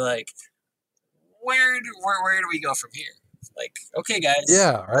just sort of like, where do we go from here? Like, okay, guys.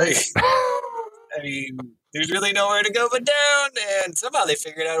 Yeah, right. There's really nowhere to go but down, and somehow they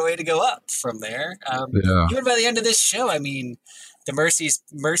figured out a way to go up from there. Even by the end of this show, the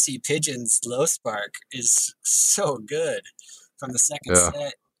Mercy Pigeons Low Spark is so good from the second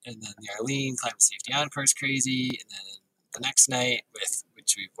set, and then the Arlene Climate Safety Encore is crazy, and then the next night,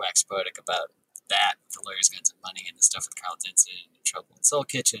 which we've waxed poetic about that, the Lawyers, Guns, and Money, and the stuff with Carl Denson and Trouble in Soul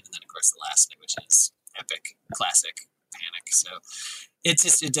Kitchen, and then of course the last night, which is epic, classic Panic. So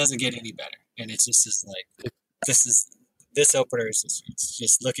it doesn't get any better, and it's just like, this opener is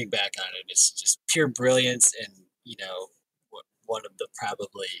just looking back on it, it's just pure brilliance, and one of the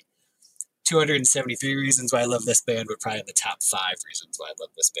probably 273 reasons why I love this band, but probably in the top 5 reasons why I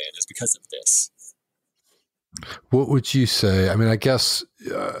love this band is because of this. What would you say? I mean, I guess,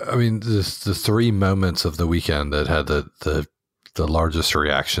 the 3 moments of the weekend that had the largest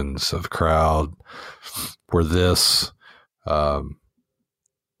reactions of crowd were this,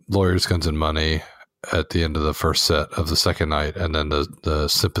 Lawyers, Guns, and Money at the end of the first set of the second night, and then the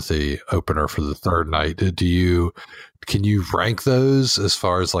Sympathy opener for the third night. Can you rank those as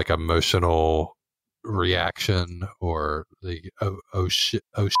far as like emotional reaction or the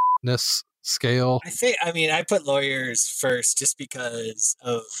shitness scale? I put Lawyers first just because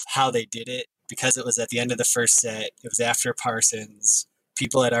of how they did it, because it was at the end of the first set. It was after Parsons.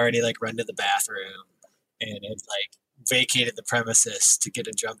 People had already like run to the bathroom and had like vacated the premises to get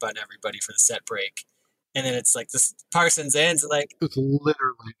a jump on everybody for the set break. And then it's like this Parsons ends and like it's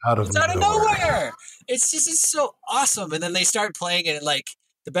literally out of nowhere. It's so awesome. And then they start playing it, and like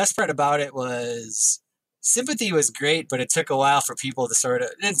the best part about it was Sympathy was great, but it took a while for people to sort of,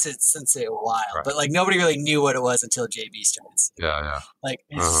 since a while, right. But like nobody really knew what it was until JB started. Yeah. Like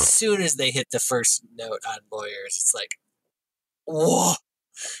as soon as they hit the first note on Lawyers, it's like, whoa.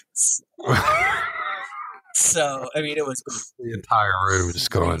 So, I mean, it was the entire room just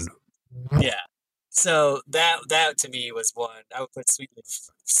going, yeah. So that to me was one. I would put Sweet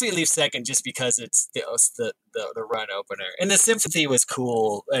Leaf second just because it's the run opener, and the Sympathy was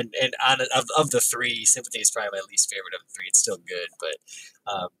cool. And of the 3, Sympathy is probably my least favorite of the 3. It's still good, but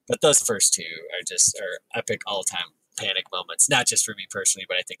those first 2 are epic all time Panic moments. Not just for me personally,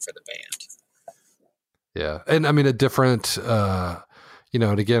 but I think for the band. Yeah, and I mean a different, and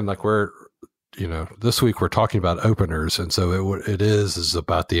again, like this week we're talking about openers, and so it is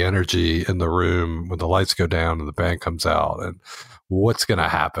about the energy in the room when the lights go down and the band comes out and what's going to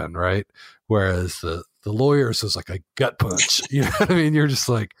happen, right? Whereas the Lawyers is like a gut punch, you know what I mean? You're just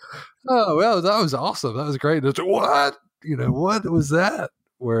like, oh, well, that was awesome. That was great. It's like, what? What was that?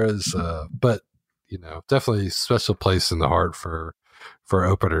 Whereas, but, definitely special place in the heart for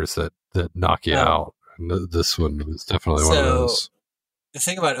openers that knock you out. And this one was definitely one of those. The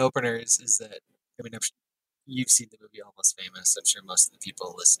thing about openers is that, you've seen the movie Almost Famous. I'm sure most of the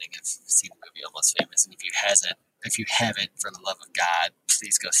people listening have seen the movie Almost Famous. And if you haven't, for the love of God,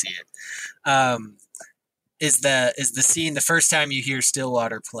 please go see it. Is the scene, the first time you hear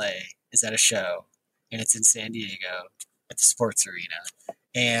Stillwater play is at a show, and it's in San Diego at the sports arena.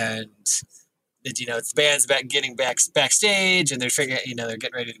 And the band's getting backstage, and they're figuring, they're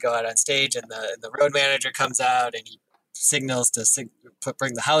getting ready to go out on stage, and the road manager comes out and he signals to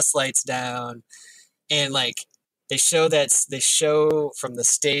bring the house lights down, and like they show from the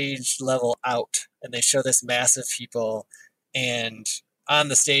stage level out, and they show this mass of people, and on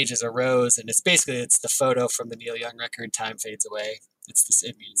the stage is a rose, and it's the photo from the Neil Young record Time Fades Away. It's the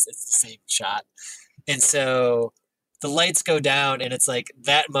same shot, and so the lights go down, and it's like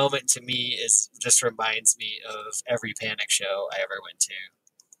that moment to me just reminds me of every Panic show I ever went to.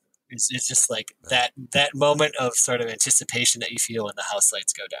 It's just like that moment of sort of anticipation that you feel when the house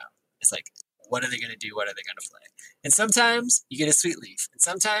lights go down. It's like, what are they going to do? What are they going to play? And sometimes you get a Sweet Leaf, and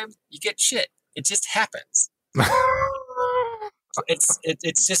sometimes you get shit. It just happens.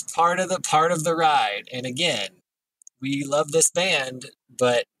 It's just part of the ride. And again, we love this band,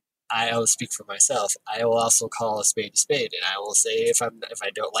 but I will speak for myself. I will also call a spade, and I will say if I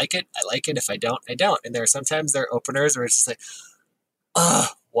don't like it, I like it. If I don't, I don't. And there are openers where it's just like,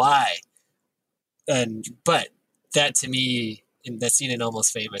 why? But that to me, in that scene in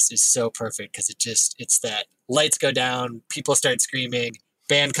Almost Famous, is so perfect because it's that lights go down, people start screaming,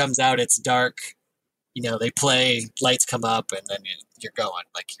 band comes out, it's dark, they play, lights come up, and then you're going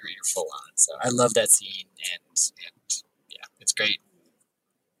like you're full on. So I love that scene, and yeah, it's great.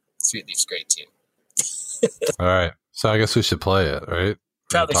 Sweet Leaf's great too. All right, so I guess we should play it, right?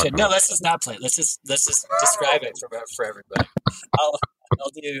 Probably should. No, let's just not play it. Let's just describe it for everybody. I'll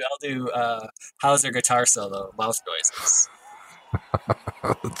do Hauser guitar solo, mouth noises.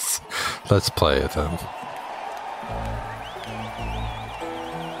 Let's play it then.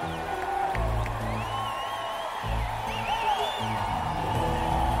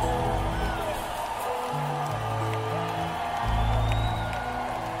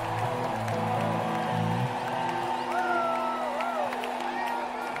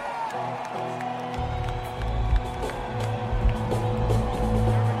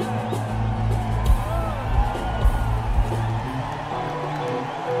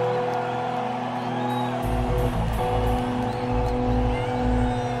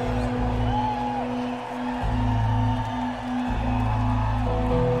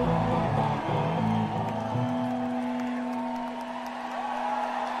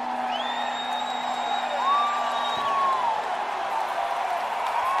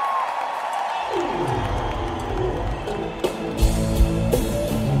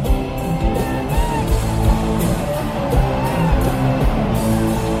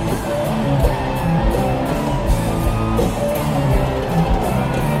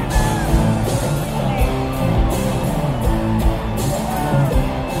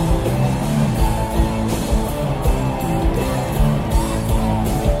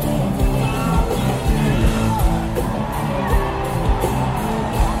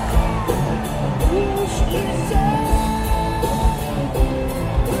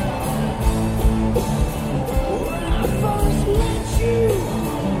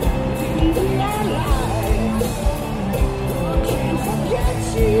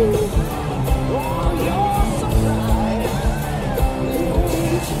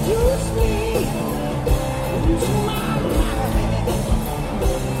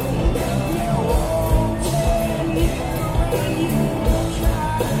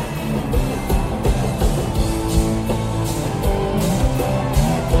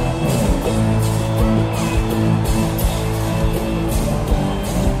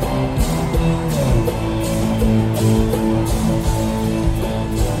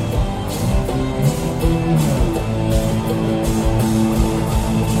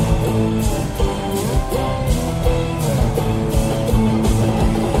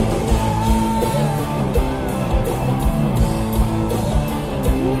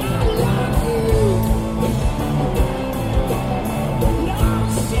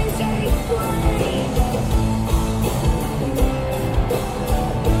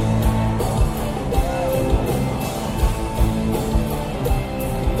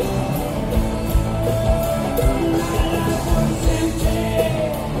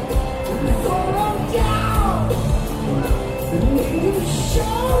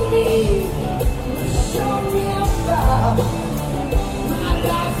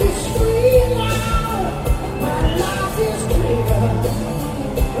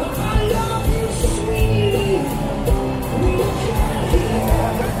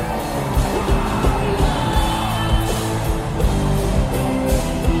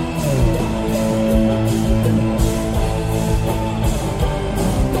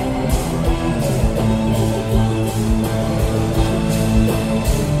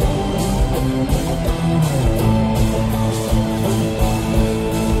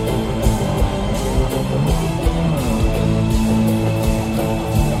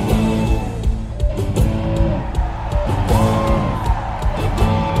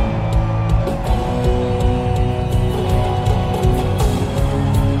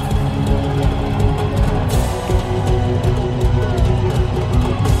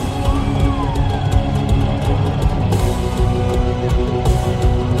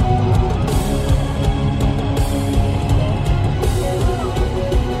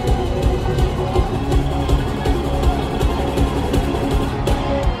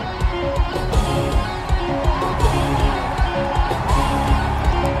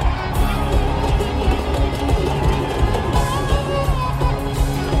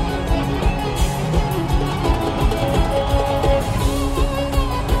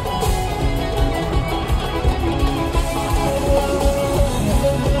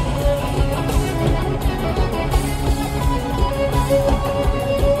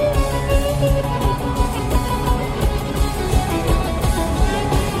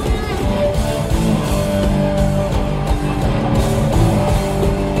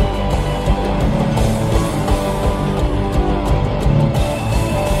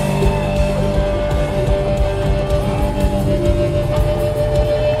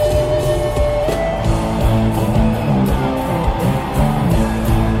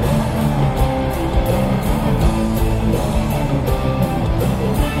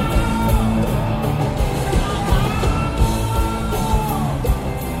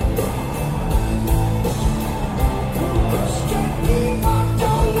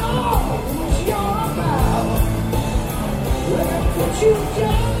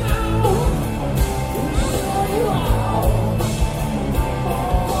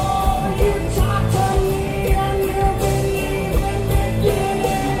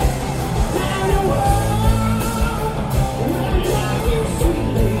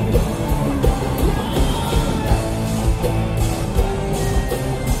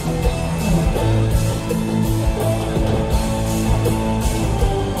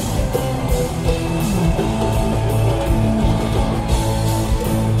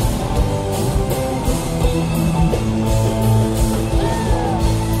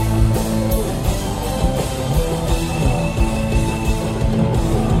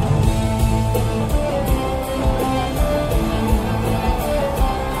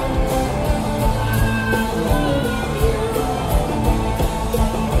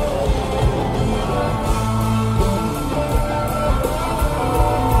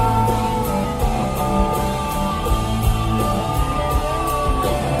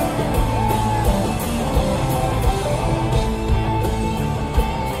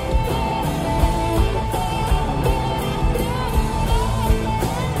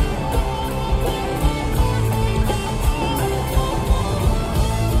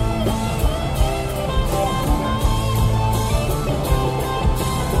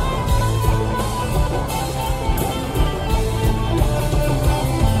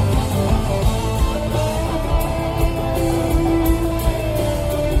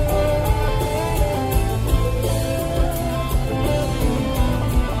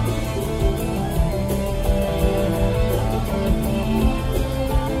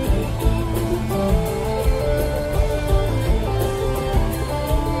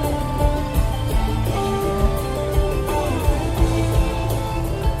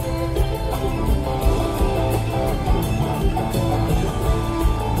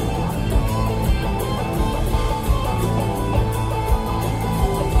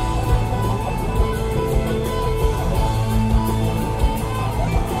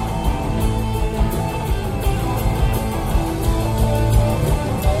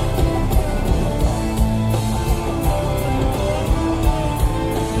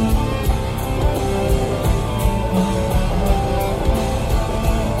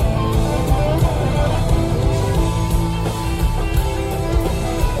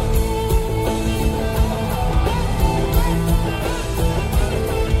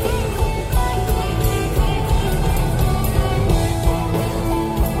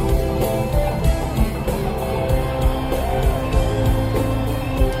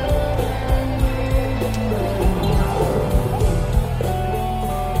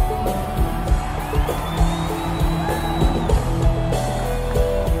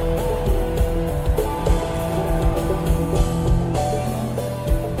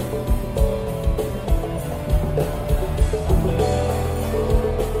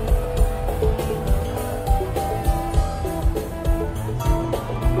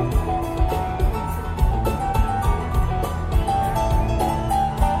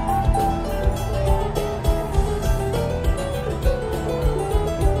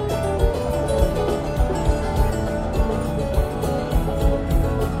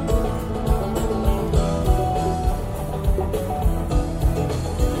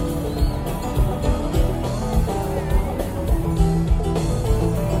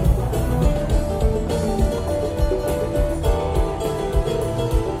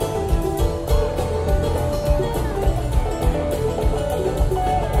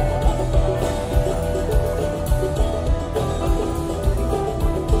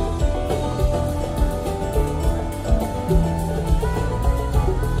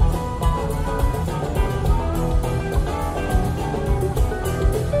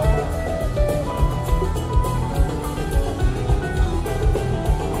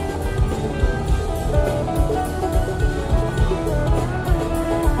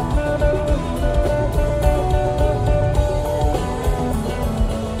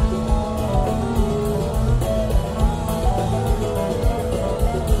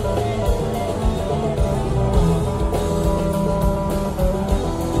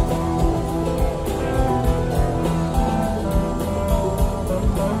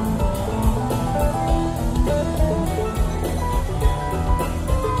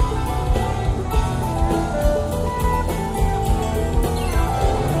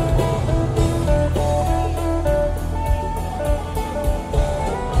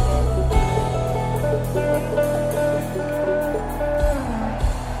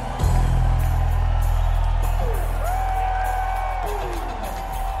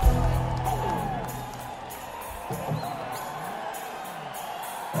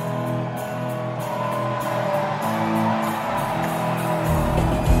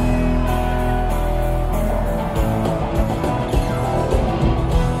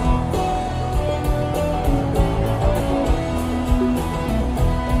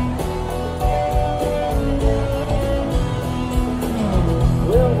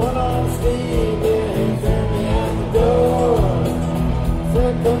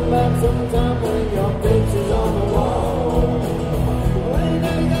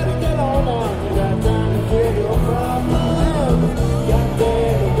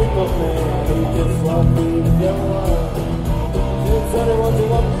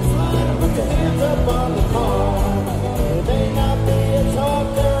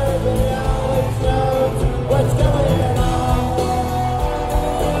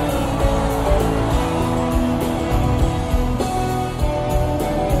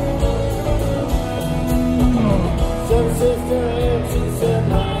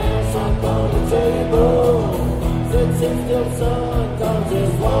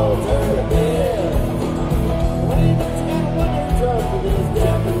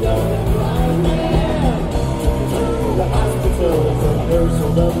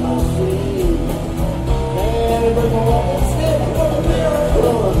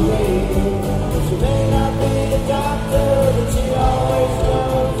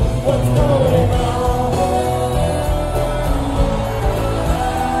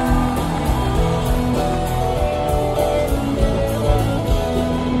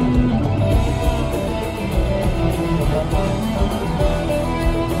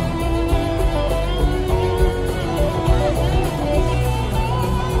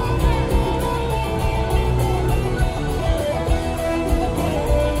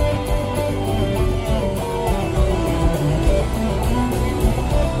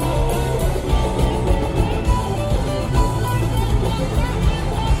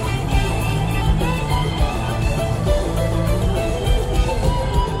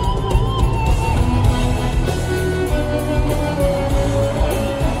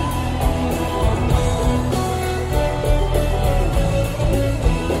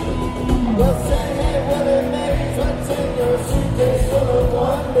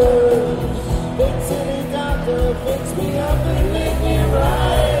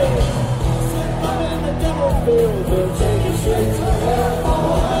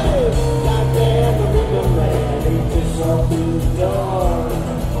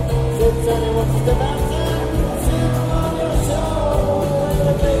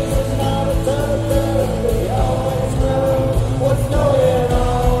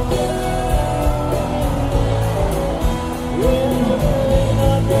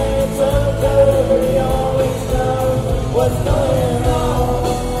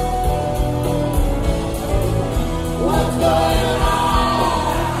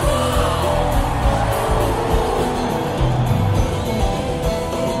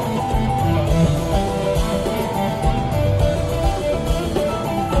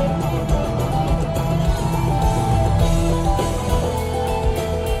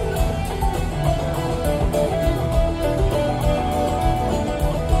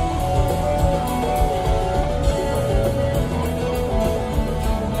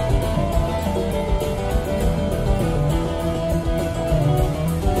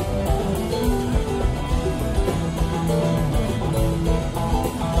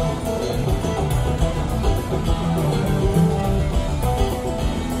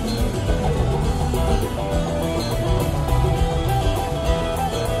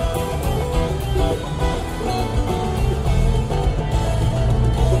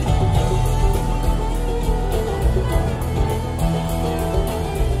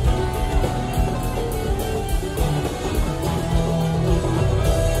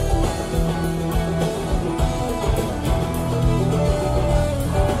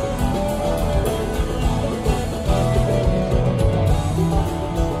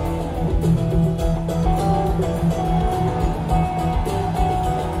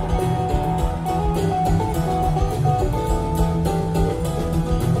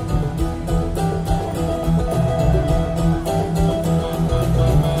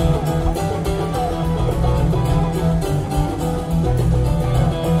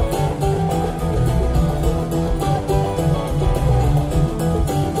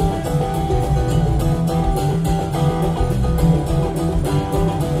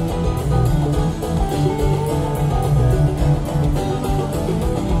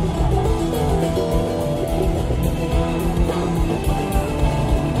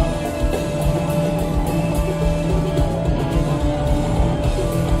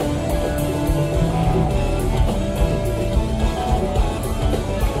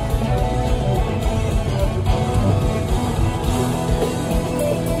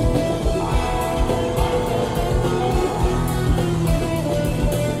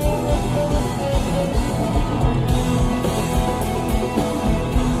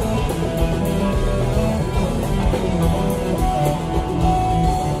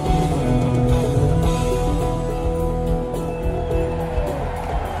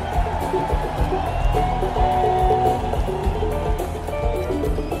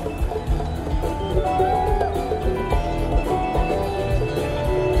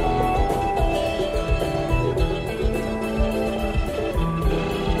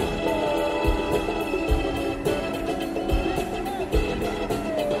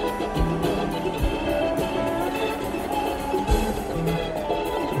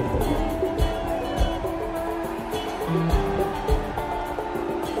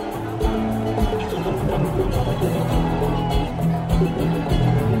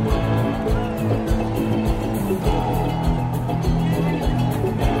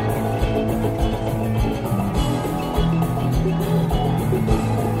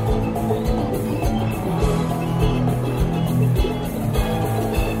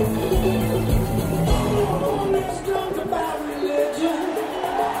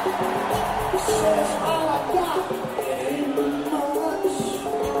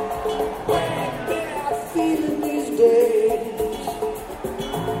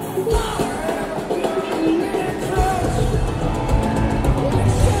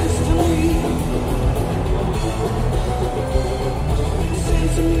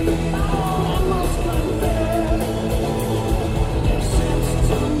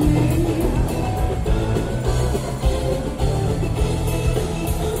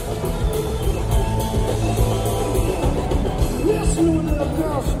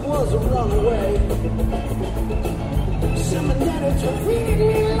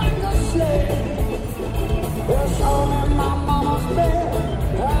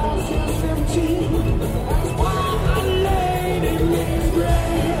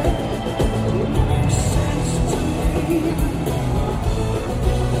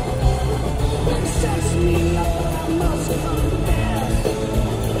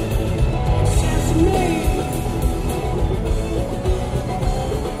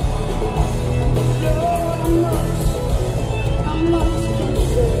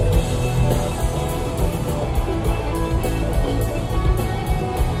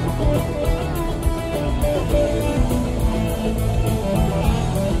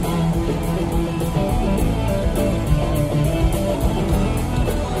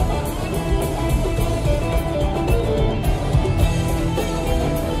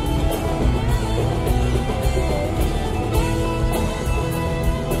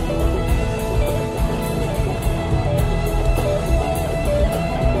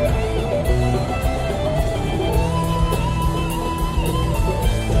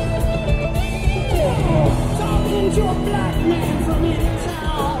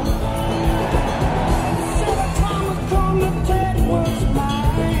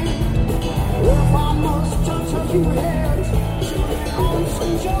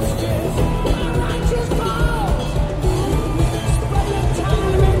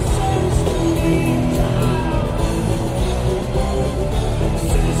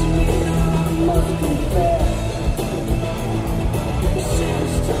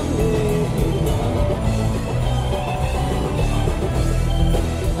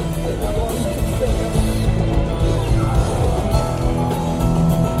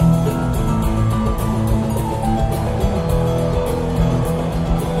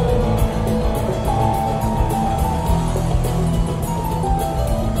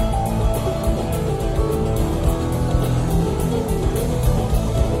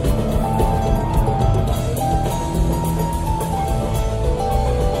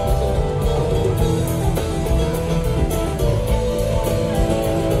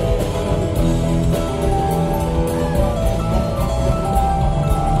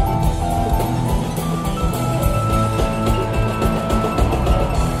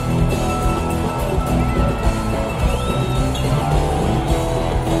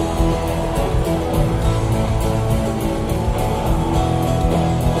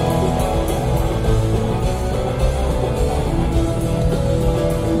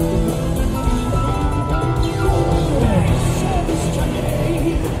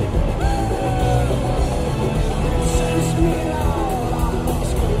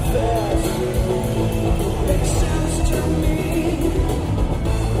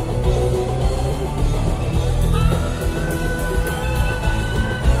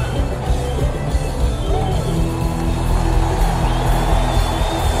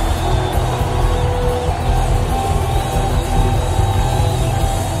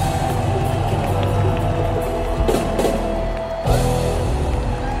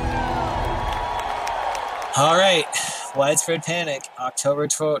 All right. Widespread Panic, October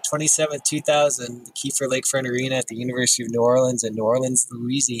 27th, 2000, the Kiefer Lakefront Arena at the University of New Orleans in New Orleans,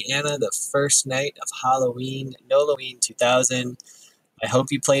 Louisiana, the first night of Halloween, Noloween 2000. I hope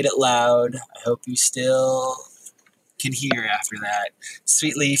you played it loud. I hope you still can hear after that.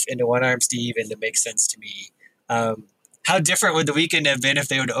 Sweet Leaf into One Arm Steve into Makes Sense to Me. How different would the weekend have been if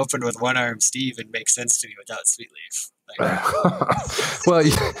they would have opened with One Arm Steve and Makes Sense to Me without Sweet Leaf? Well,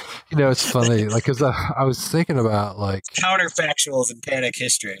 it's funny, like, because I was thinking about, like, counterfactuals in Panic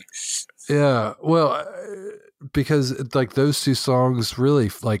history. Yeah, well, because, like, those two songs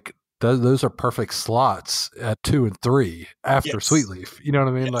really, like, those are perfect slots at 2 and 3 after Yes. Sweet Leaf. You know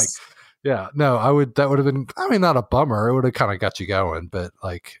what I mean? Yes. Like, yeah, no, that would have been, I mean, not a bummer. It would have kind of got you going, but,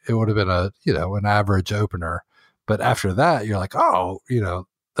 like, it would have been an average opener. But after that, you're like, oh,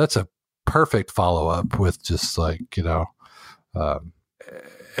 that's a perfect follow-up with just, like,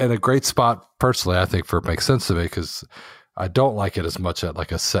 and a great spot, personally, I think, for it makes sense to me, because I don't like it as much at,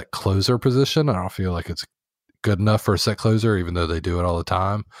 like, a set closer position. I don't feel like it's good enough for a set closer, even though they do it all the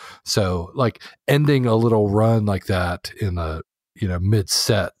time. So, like, ending a little run like that in a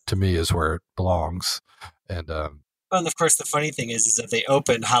mid-set, to me, is where it belongs. And and of course, the funny thing is that they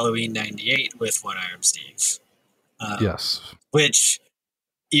opened Halloween '98 with One Arm Steve. Yes, Which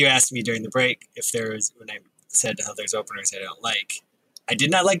you asked me during the break if there was, when I said how there's openers I don't like. I did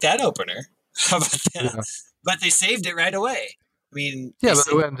not like that opener. How about that? Yeah. But they saved it right away. I mean, yeah, but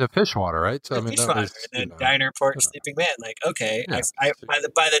it went into Fishwater, right? So, I mean, Fishwater, and then Diner, Port, Sleeping Man. Like, okay, Yeah. by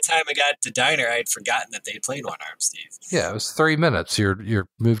the time I got to Diner, I had forgotten that they played One Arm Steve. Yeah, it was 3 minutes. You're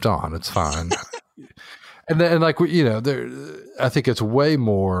moved on. It's fine. And then, like, I think it's way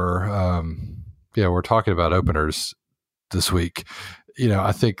more. We're talking about openers this week.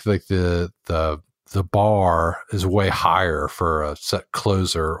 I think, like, the bar is way higher for a set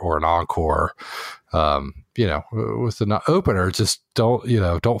closer or an encore. With an opener, just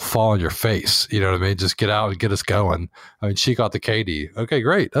don't fall on your face. You know what I mean? Just get out and get us going. I mean, she got the Katie. Okay,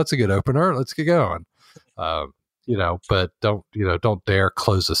 great. That's a good opener. Let's get going. But don't dare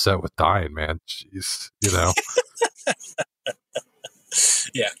close the set with Dying, man. Jeez,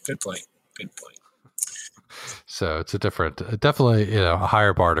 Yeah, good point. So it's definitely a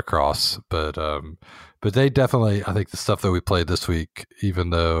higher bar to cross, but they definitely, I think, the stuff that we played this week,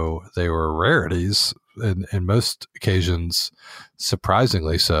 even though they were rarities in most occasions,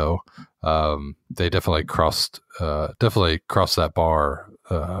 surprisingly so, they definitely crossed that bar.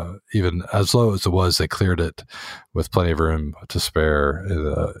 Even as low as it was, they cleared it with plenty of room to spare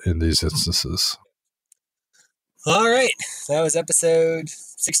in these instances. All right, that was episode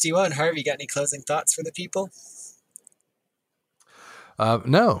 61. Harvey, got any closing thoughts for the people?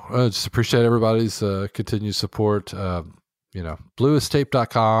 No, I just appreciate everybody's continued support.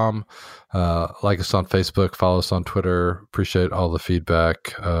 Bluestape.com. Like us on Facebook, follow us on Twitter. Appreciate all the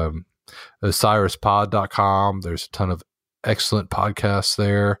feedback. OsirisPod.com. There's a ton of excellent podcasts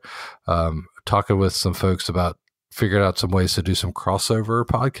there. Talking with some folks about figuring out some ways to do some crossover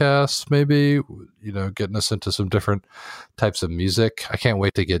podcasts, maybe, getting us into some different types of music. I can't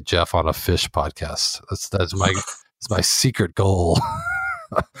wait to get Jeff on a Fish podcast. That's my secret goal.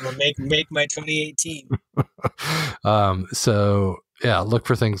 It'll make my 2018. So yeah, look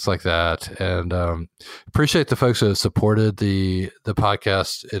for things like that, and appreciate the folks who have supported the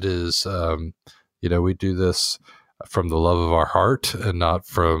podcast. It is, we do this from the love of our heart and not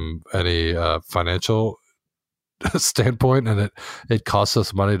from any financial standpoint, and it costs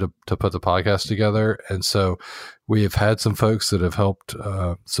us money to put the podcast together. And so we have had some folks that have helped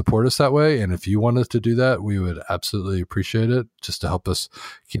support us that way. And if you wanted to do that, we would absolutely appreciate it, just to help us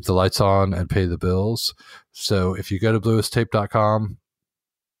keep the lights on and pay the bills. So if you go to bluestape.com,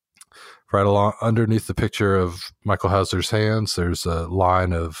 right along underneath the picture of Michael Hauser's hands, there's a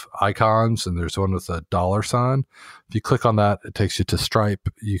line of icons, and there's one with a $sign. If you click on that, it takes you to Stripe.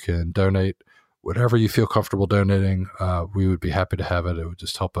 You can donate whatever you feel comfortable donating. We would be happy to have it. It would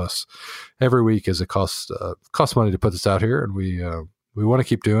just help us every week, as it costs money to put this out here, and we want to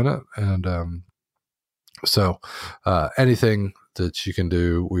keep doing it. And so anything that you can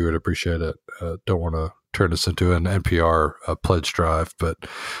do, we would appreciate it. Don't want to turn this into an NPR pledge drive, but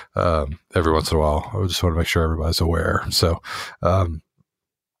every once in a while, I just want to make sure everybody's aware. So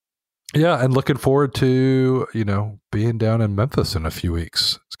yeah, and looking forward to, being down in Memphis in a few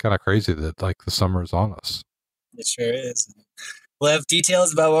weeks. It's kind of crazy that the summer is on us. It sure is. We'll have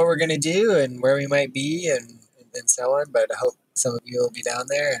details about what we're going to do and where we might be and so on, but I hope some of you will be down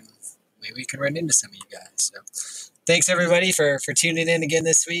there and maybe we can run into some of you guys. So thanks everybody for tuning in again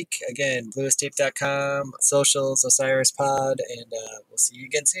this week. Again, bluestape.com, socials, Osiris Pod, and we'll see you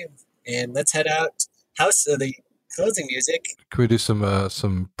again soon. And let's head out. House of the closing music. Can we do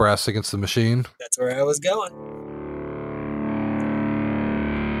some Brass Against the Machine? That's where I was going.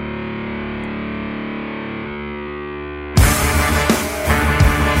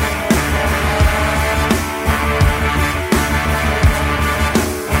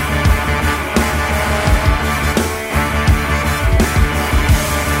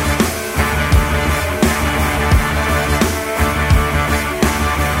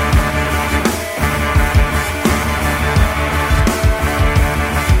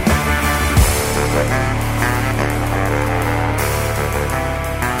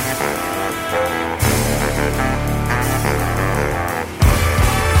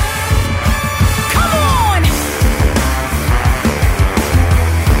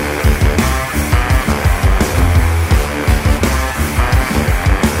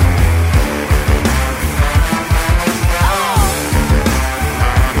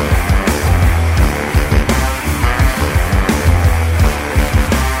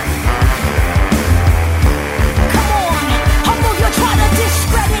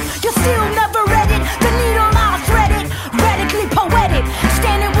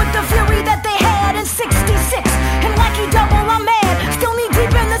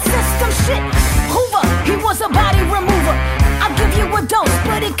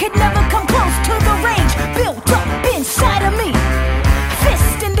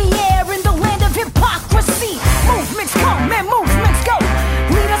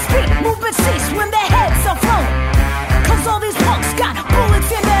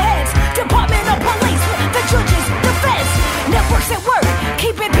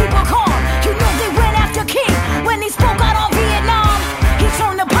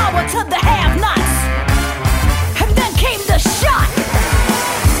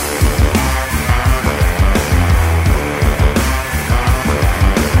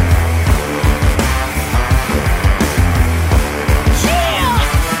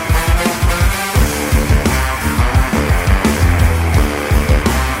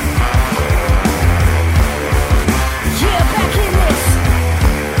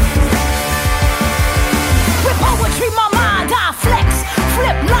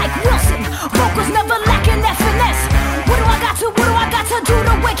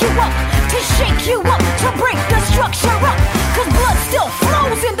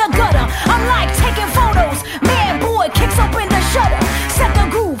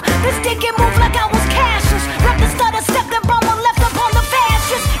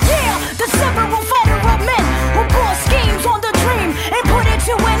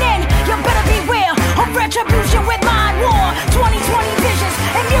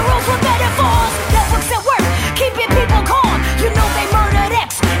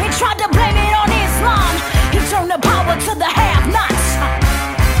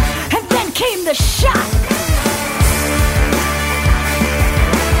 The shot.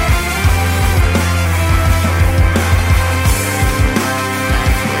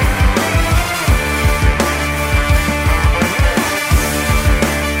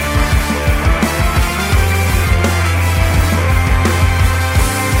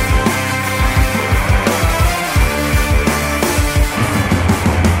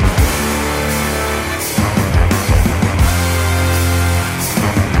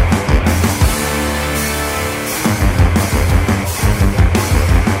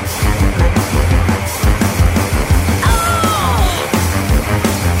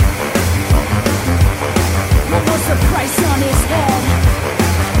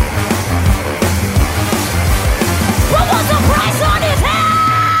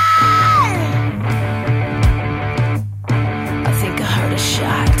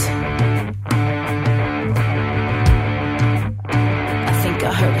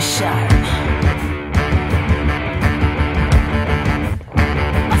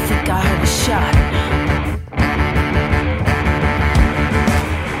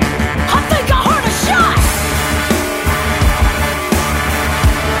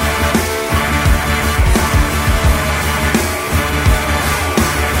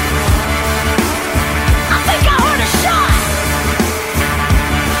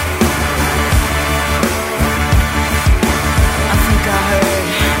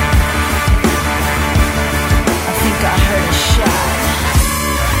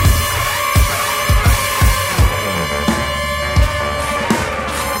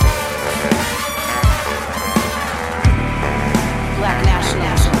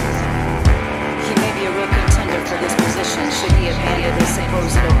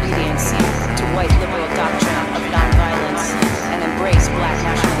 supposed obedience to white liberal doctrine of nonviolence and embrace black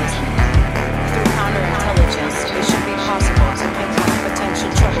nationalism. Through counterintelligence, it should be possible to pinpoint potential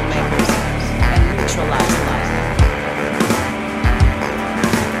troublemakers and neutralize